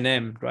 or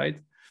H&M, right?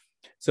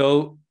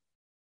 So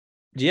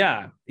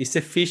yeah, it's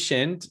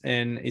efficient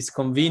and it's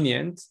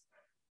convenient,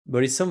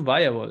 but it's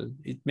unviable.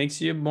 It makes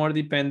you more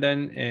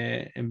dependent,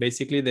 and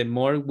basically the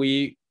more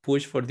we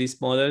push for this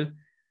model,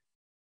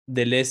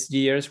 the less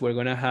years we're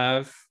going to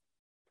have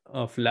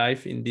of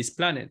life in this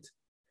planet,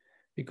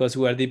 because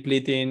we are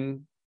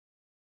depleting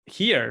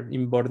here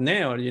in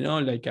Borneo,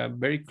 like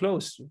very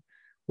close.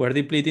 We're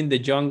depleting the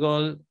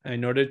jungle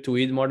in order to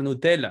eat more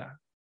Nutella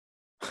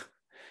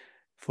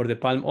for the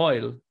palm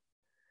oil.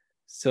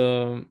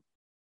 So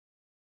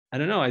I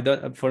don't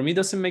know. For me, it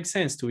doesn't make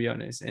sense, to be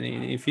honest. And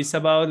if it's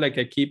about like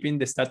keeping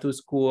the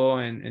status quo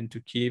and to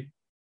keep,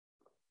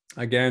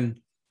 again,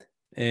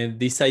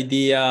 this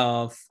idea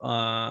of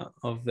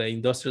the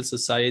industrial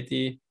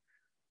society,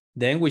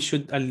 then we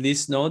should at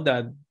least know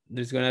that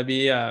there's going to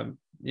be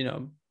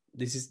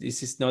this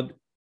is not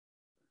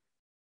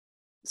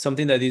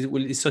something that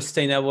is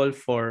sustainable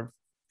for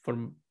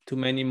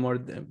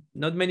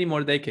not many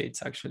more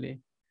decades, actually.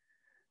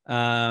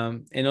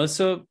 And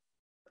also,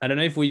 I don't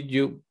know if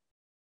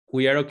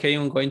we are okay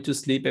on going to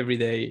sleep every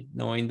day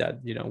knowing that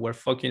we're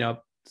fucking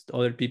up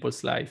other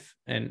people's life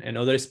and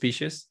other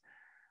species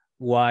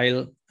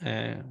while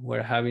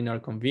we're having our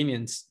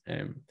convenience.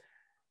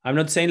 I'm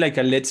not saying like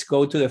let's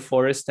go to the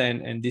forest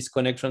and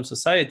disconnect from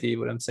society.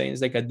 What I'm saying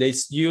is like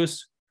let's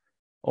use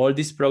all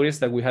this progress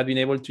that we have been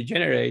able to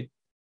generate,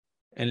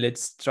 and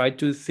let's try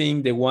to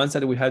think the ones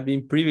that we have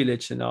been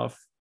privileged enough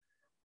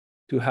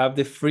to have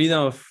the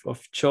freedom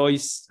of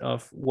choice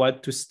of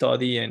what to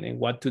study and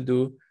what to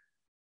do.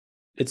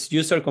 Let's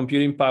use our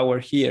computing power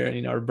here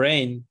in our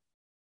brain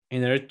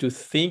in order to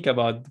think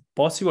about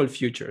possible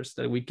futures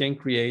that we can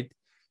create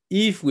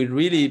if we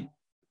really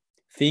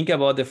think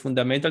about the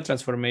fundamental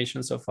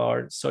transformations of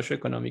our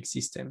socioeconomic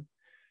system,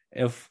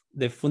 of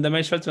the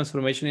fundamental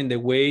transformation in the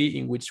way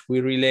in which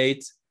we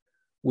relate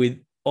with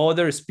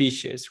other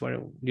species, where,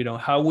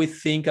 how we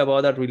think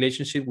about our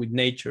relationship with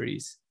nature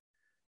is.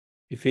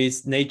 If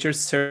it's nature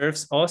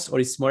serves us, or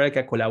it's more like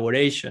a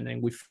collaboration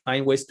and we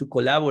find ways to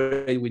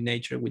collaborate with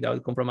nature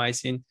without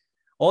compromising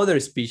other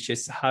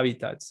species'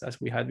 habitats, as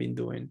we have been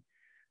doing.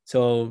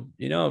 So,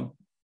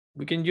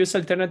 we can use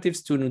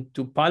alternatives to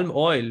palm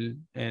oil,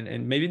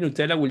 and maybe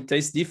Nutella will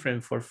taste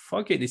different. For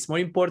fuck it, it's more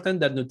important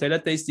that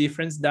Nutella tastes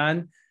different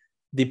than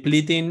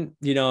depleting,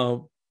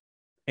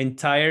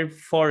 entire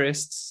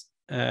forests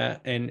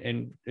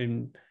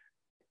and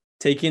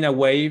taking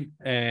away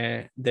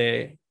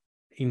the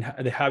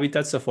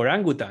habitats of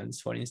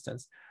orangutans, for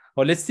instance.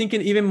 Or let's think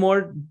even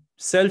more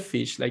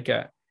selfish, like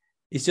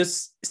it's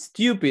just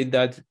stupid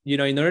that,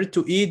 in order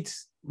to eat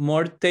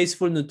more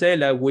tasteful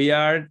Nutella, we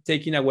are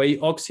taking away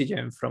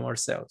oxygen from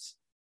ourselves.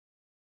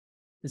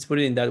 Let's put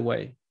it in that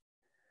way.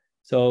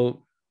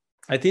 So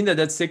I think that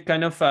that's a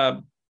kind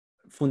of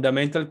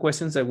fundamental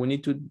questions that we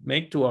need to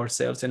make to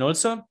ourselves. And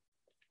also,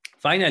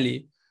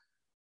 finally,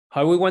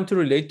 how we want to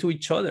relate to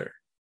each other.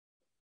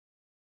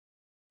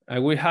 Are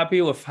we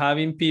happy with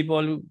having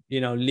people,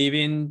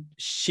 living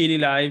shitty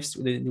lives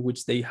in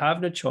which they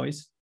have no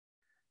choice,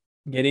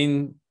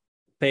 getting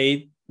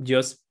paid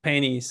just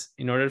pennies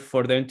in order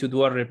for them to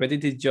do a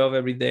repetitive job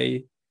every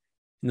day,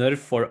 in order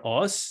for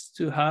us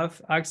to have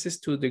access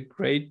to the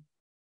great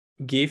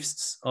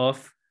gifts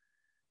of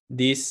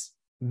this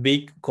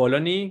big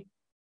colony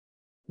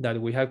that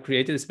we have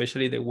created,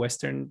 especially the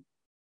Western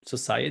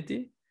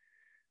society?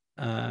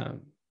 I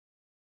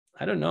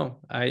don't know.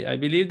 I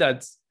believe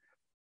that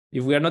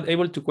if we are not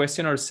able to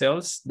question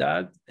ourselves,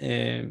 that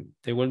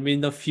there will be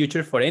no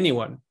future for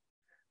anyone.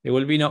 There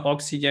will be no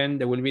oxygen,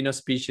 there will be no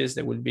species,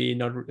 there will be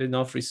not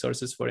enough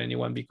resources for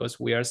anyone, because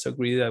we are so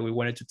greedy that we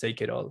wanted to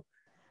take it all.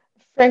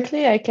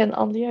 Frankly, I can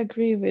only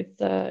agree with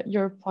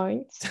your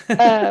points,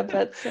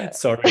 but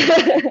Sorry.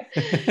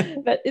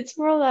 but it's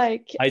more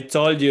like I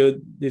told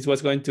you this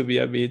was going to be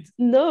a bit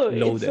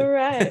loaded. It's all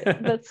right,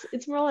 but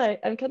it's more like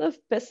I'm kind of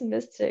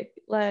pessimistic.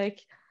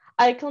 Like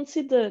I can't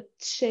see the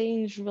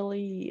change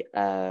really,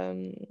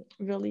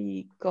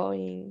 really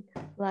going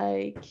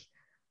like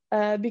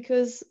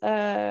because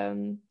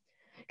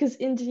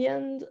in the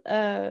end,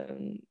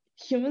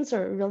 humans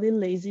are really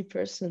lazy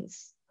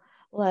persons.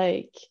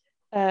 Like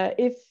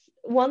if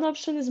one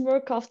option is more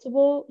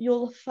comfortable,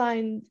 you'll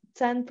find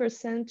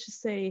 10% to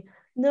say,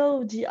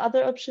 no, the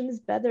other option is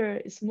better,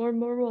 it's more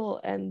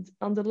moral, and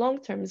on the long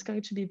term, it's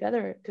going to be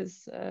better,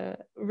 because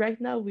right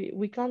now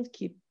we can't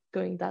keep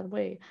going that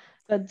way.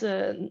 But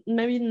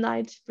maybe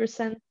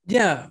 90%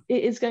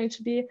 is going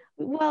to be,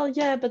 well,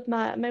 yeah, but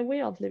my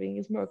way of living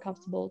is more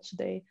comfortable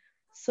today.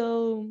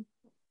 So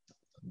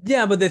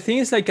yeah, but the thing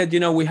is, like,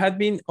 we had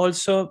been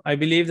also, I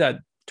believe that,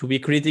 to be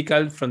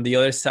critical from the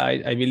other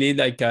side, I believe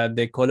like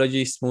the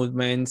ecologist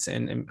movements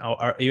and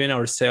even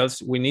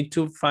ourselves, we need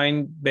to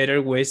find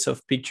better ways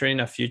of picturing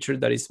a future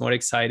that is more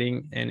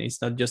exciting. And it's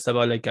not just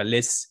about like a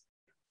less,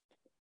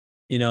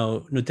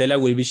 Nutella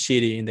will be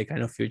shitty in the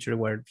kind of future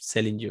we're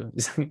selling you.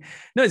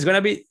 No, it's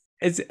gonna be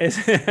it's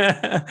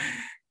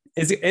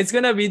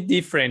gonna be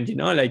different,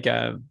 like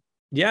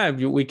yeah,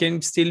 we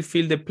can still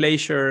feel the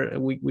pleasure.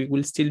 We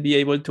will still be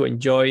able to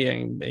enjoy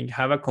and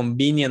have a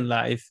convenient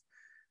life.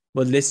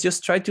 But let's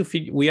just try to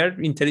figure, we are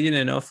intelligent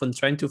enough on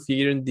trying to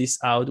figure this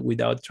out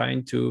without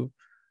trying to,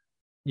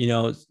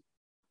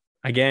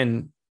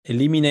 again,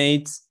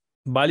 eliminate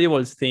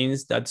valuable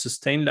things that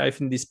sustain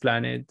life in this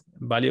planet,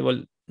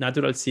 valuable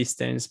natural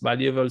systems,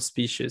 valuable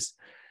species,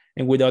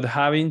 and without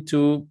having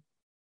to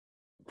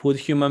put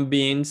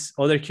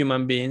other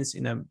human beings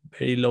in a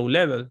very low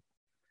level.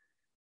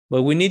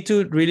 But we need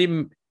to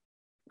really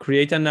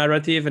create a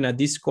narrative and a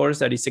discourse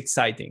that is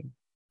exciting.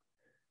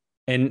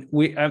 And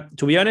we,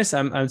 to be honest,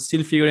 I'm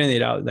still figuring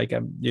it out. Like,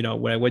 when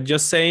I was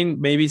just saying,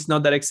 maybe it's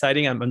not that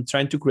exciting. I'm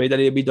trying to create a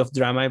little bit of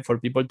drama for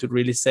people to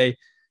really say,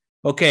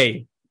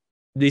 okay,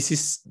 this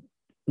is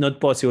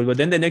not possible. But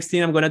then the next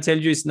thing I'm going to tell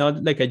you is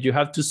not like you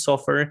have to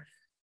suffer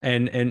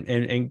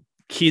and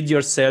hit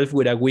yourself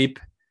with a whip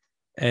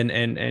and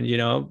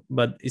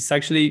but it's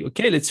actually,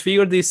 okay, let's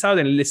figure this out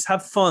and let's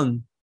have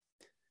fun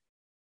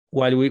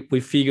while we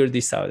figure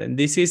this out. And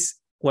this is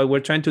what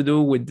we're trying to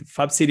do with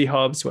Fab City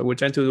Hubs, what we're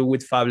trying to do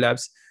with Fab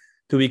Labs,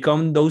 to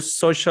become those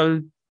social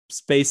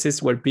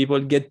spaces where people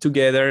get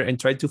together and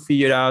try to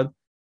figure out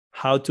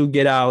how to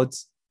get out,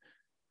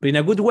 but in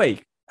a good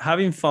way.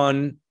 Having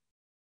fun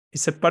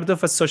is a part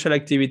of a social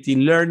activity.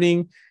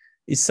 Learning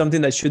is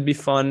something that should be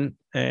fun.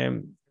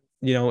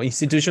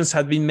 Institutions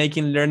have been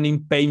making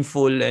learning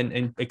painful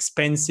and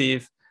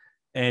expensive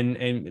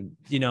and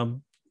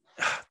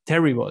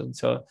terrible.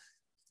 So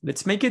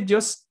let's make it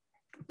just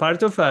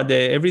part of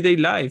the everyday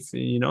life.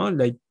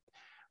 Like,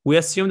 we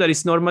assume that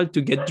it's normal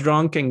to get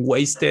drunk and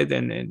wasted,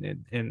 and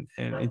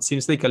it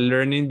seems like a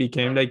learning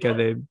became like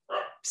the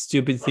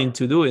stupid thing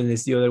to do, and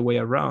it's the other way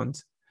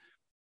around.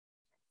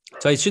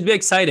 So it should be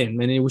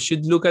exciting, and we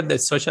should look at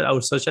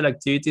our social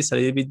activities a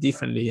little bit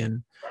differently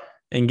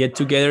and get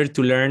together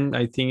to learn.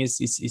 I think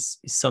is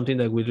something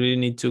that we really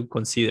need to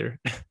consider.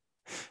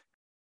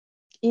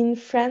 In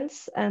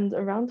France and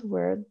around the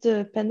world,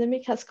 the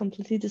pandemic has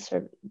completely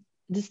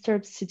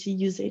disturbed city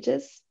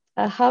usages.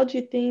 How do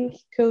you think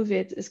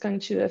COVID is going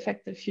to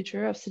affect the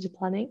future of city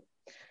planning?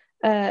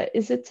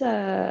 Is it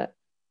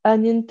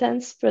an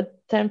intense but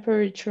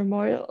temporary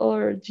turmoil,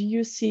 or do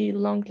you see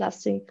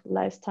long-lasting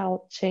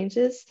lifestyle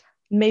changes,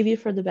 maybe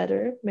for the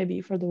better,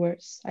 maybe for the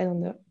worse? I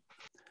don't know.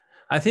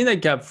 I think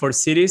like for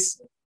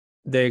cities,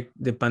 the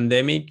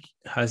pandemic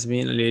has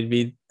been a little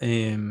bit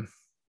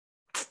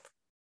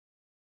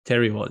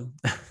terrible.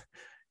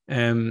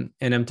 And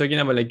I'm talking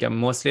about like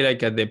mostly like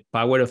the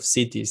power of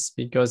cities,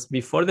 because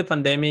before the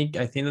pandemic,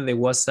 I think that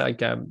there was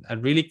like a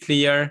really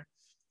clear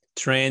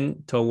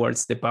trend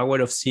towards the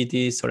power of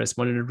cities or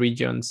smaller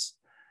regions.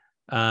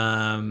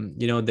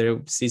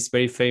 There's this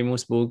very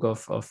famous book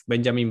of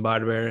Benjamin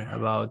Barber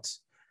about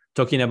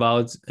talking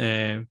about,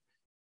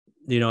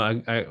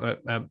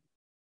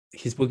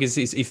 his book is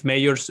If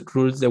Mayors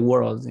Ruled the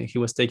World. And he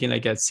was taking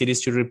like a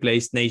cities should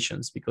replace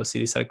nations because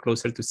cities are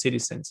closer to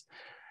citizens.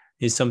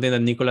 It's something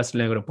that Nicolas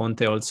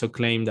Negroponte also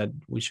claimed, that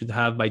we should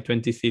have by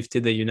 2050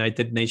 the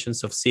United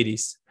Nations of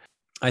Cities.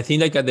 I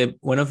think like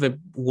one of the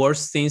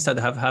worst things that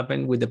have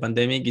happened with the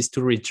pandemic is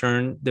to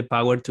return the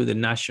power to the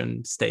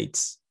nation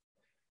states,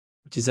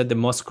 which is the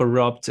most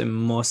corrupt and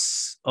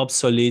most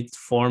obsolete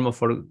form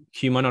of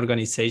human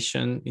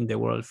organization in the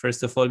world.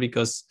 First of all,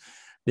 because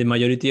the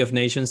majority of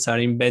nations are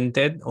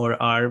invented or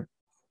are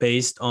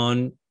based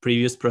on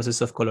previous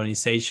process of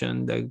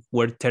colonization that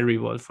were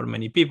terrible for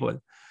many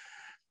people.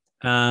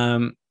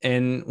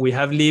 And we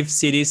have lived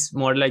cities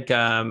more like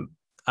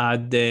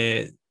at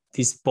the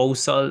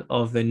disposal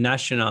of the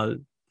national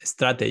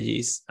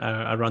strategies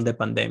around the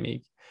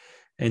pandemic.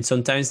 And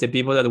sometimes the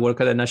people that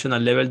work at the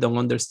national level don't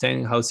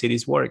understand how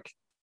cities work.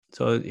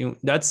 So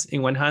that's,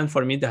 in one hand,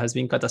 for me, that has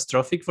been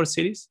catastrophic for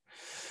cities.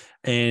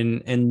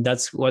 And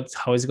that's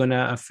how it's going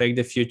to affect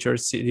the future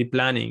city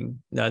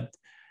planning, that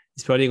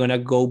it's probably going to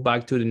go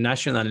back to the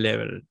national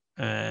level.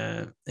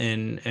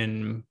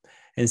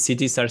 And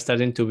cities are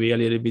starting to be a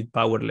little bit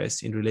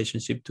powerless in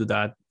relationship to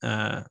that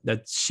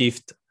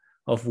shift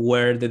of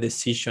where the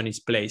decision is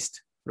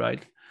placed,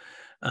 right?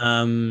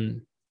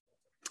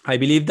 I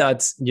believe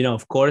that,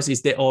 of course,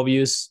 it's the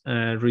obvious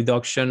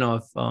reduction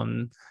of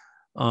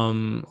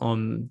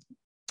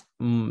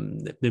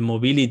the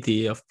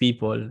mobility of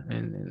people,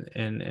 and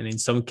in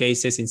some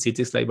cases in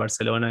cities like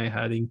Barcelona, it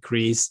had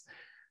increased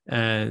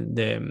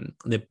the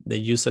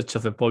usage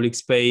of a public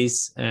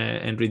space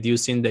and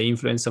reducing the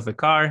influence of a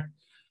car,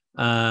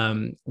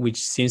 which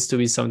seems to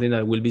be something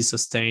that will be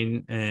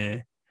sustained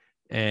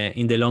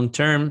in the long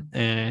term.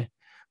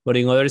 But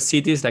in other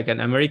cities, like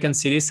American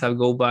cities, have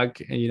go back,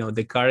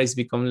 the car has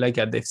become like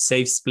the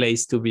safe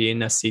place to be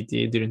in a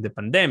city during the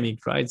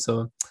pandemic, right?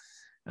 So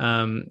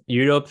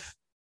Europe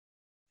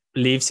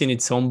lives in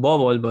its own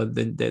bubble, but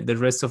the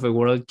rest of the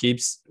world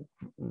keeps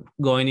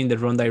going in the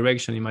wrong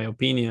direction, in my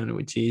opinion,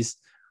 which is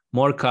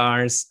more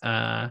cars,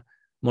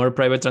 more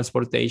private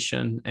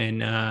transportation,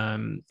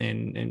 and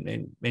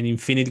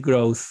infinite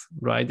growth,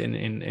 right?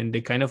 And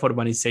the kind of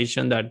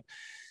urbanization that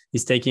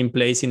is taking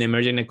place in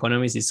emerging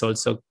economies is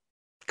also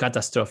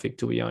catastrophic,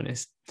 to be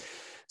honest.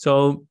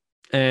 So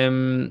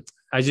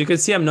as you can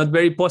see, I'm not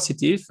very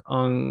positive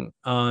on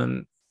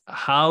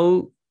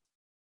how,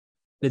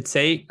 let's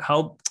say,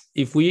 how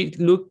if we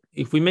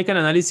make an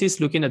analysis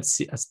looking at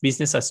as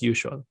business as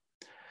usual.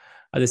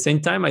 At the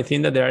same time, I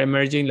think that there are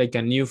emerging like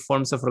a new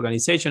forms of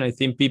organization. I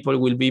think people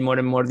will be more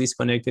and more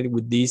disconnected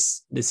with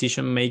these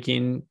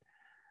decision-making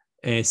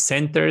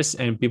centers,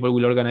 and people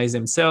will organize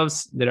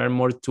themselves. There are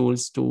more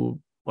tools to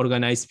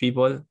organize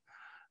people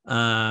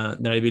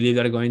that I believe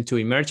are going to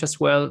emerge as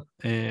well.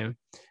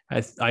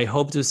 I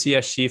hope to see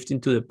a shift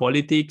into the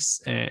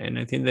politics, and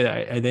I think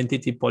that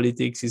identity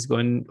politics is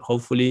going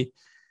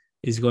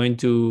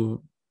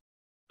to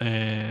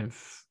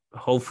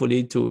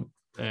hopefully to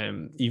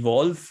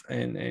evolve,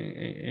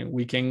 and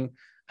we can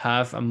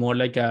have a more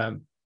like a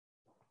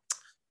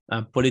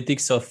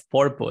politics of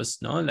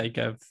purpose, no? Like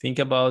think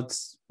about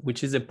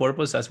which is the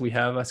purpose as we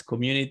have as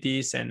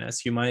communities and as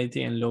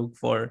humanity, and look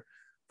for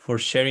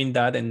sharing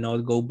that, and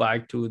not go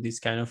back to this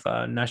kind of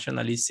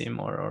nationalism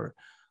or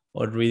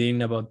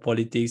reading about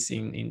politics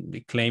in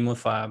the claim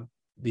of a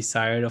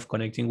desire of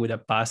connecting with a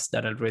past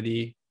that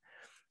already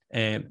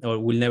or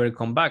will never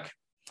come back.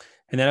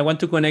 And then I want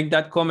to connect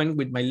that comment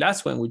with my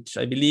last one, which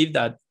I believe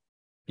that,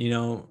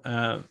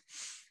 there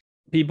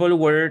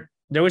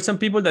were some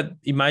people that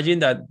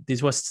imagined that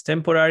this was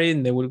temporary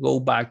and they will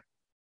go back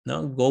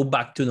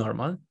to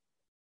normal.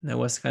 And I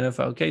was kind of,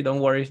 okay,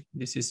 don't worry,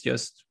 this is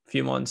just a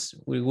few months.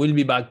 We will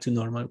be back to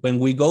normal when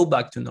we go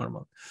back to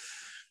normal.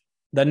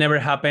 That never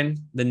happened.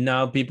 Then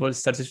now people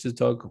started to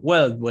talk,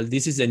 well,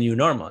 this is the new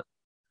normal,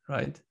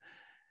 right?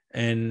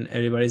 And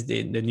everybody's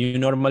the new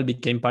normal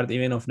became part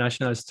even of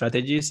national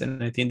strategies.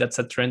 And I think that's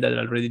a trend that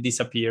already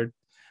disappeared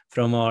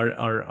from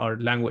our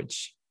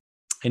language.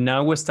 And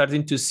now we're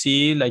starting to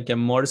see like a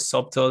more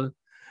subtle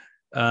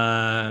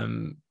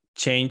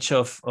change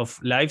of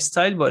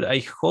lifestyle. But I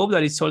hope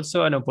that it's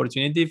also an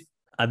opportunity,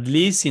 at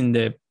least in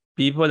the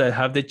people that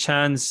have the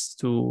chance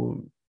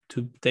to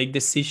take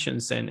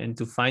decisions and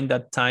to find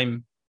that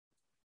time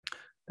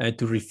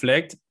to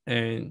reflect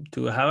and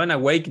to have an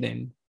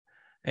awakening.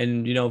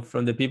 And,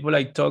 from the people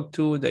I talk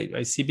to,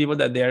 I see people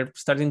that they are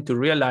starting to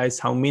realize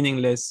how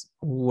meaningless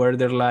were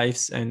their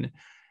lives and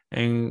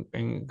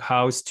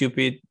how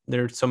stupid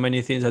there are so many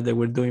things that they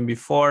were doing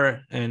before.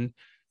 And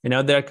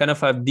now they're kind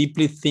of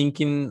deeply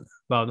thinking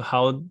about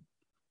how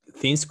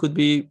things could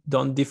be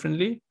done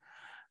differently.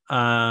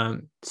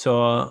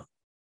 So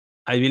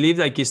I believe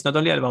like it's not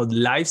only about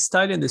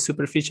lifestyle in the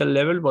superficial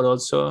level, but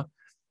also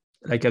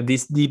like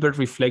this deeper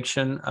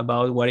reflection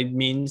about what it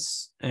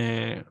means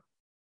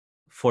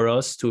for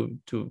us to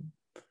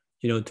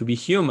be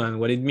human,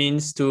 what it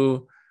means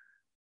to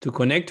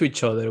connect to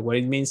each other, what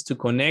it means to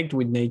connect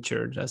with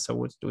nature. That's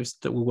what we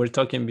were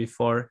talking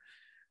before,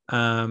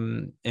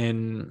 and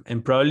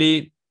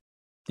probably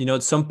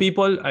some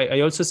people.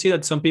 I also see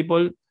that some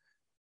people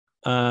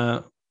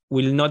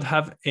will not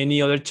have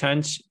any other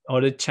chance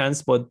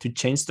but to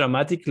change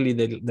dramatically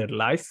their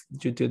life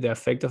due to the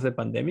effect of the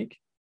pandemic.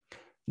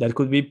 That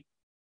could be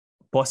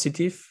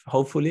positive,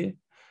 hopefully.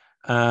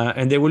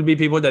 And there will be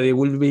people that they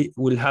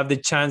will have the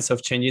chance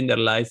of changing their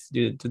life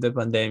due to the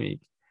pandemic,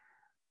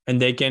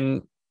 and they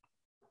can.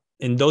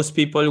 And those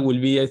people will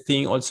be, I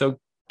think, also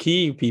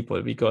key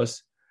people,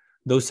 because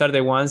those are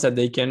the ones that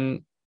they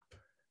can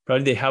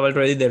probably they have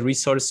already the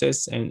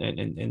resources and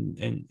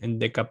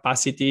the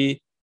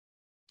capacity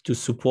to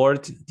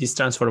support this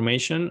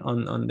transformation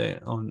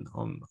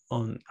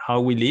on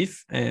how we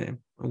live,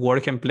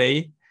 work and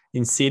play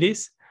in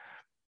cities.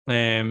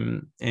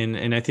 And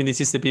I think this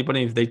is the people,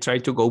 if they try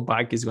to go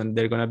back, is when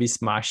they're going to be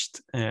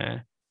smashed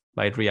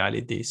by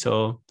reality.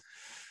 So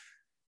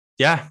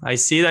yeah, I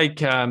see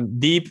like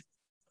deep,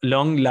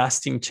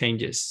 long-lasting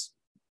changes,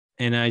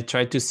 and I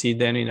try to see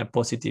them in a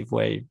positive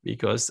way,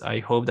 because I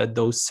hope that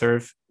those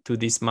serve to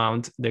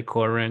dismount the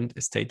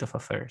current state of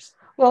affairs.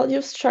 Well,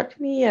 you've struck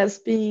me as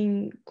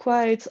being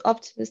quite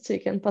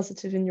optimistic and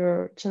positive in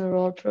your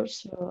general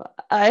approach. So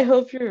I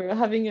hope you're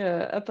having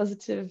a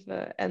positive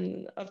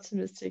and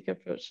optimistic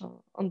approach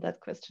on that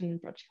question in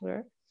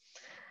particular.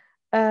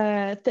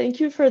 Thank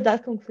you for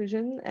that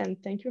conclusion, and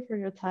thank you for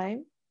your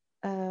time.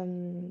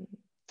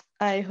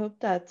 I hope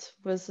that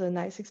was a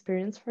nice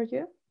experience for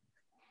you.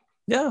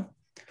 Yeah,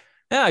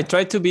 I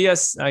try to be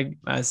as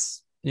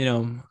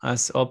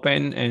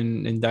open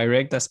and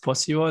direct as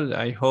possible.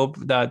 I hope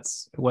that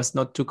was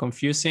not too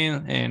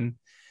confusing,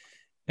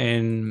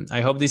 and I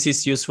hope this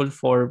is useful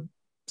for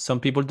some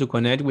people to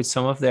connect with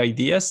some of the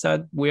ideas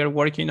that we are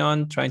working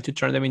on, trying to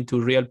turn them into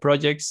real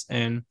projects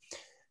and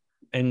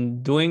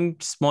doing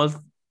small.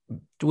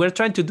 We're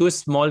trying to do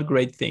small,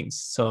 great things.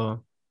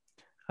 So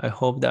I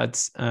hope that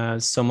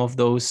some of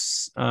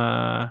those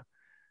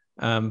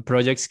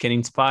projects can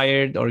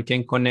inspire or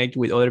can connect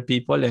with other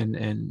people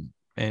and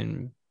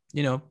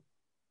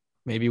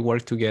maybe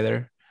work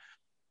together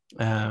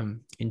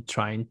in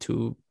trying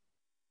to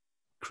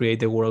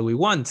create the world we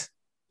want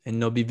and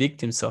not be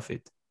victims of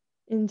it.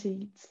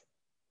 Indeed.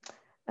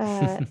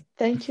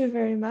 Thank you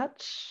very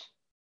much.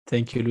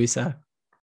 Thank you, Luiza.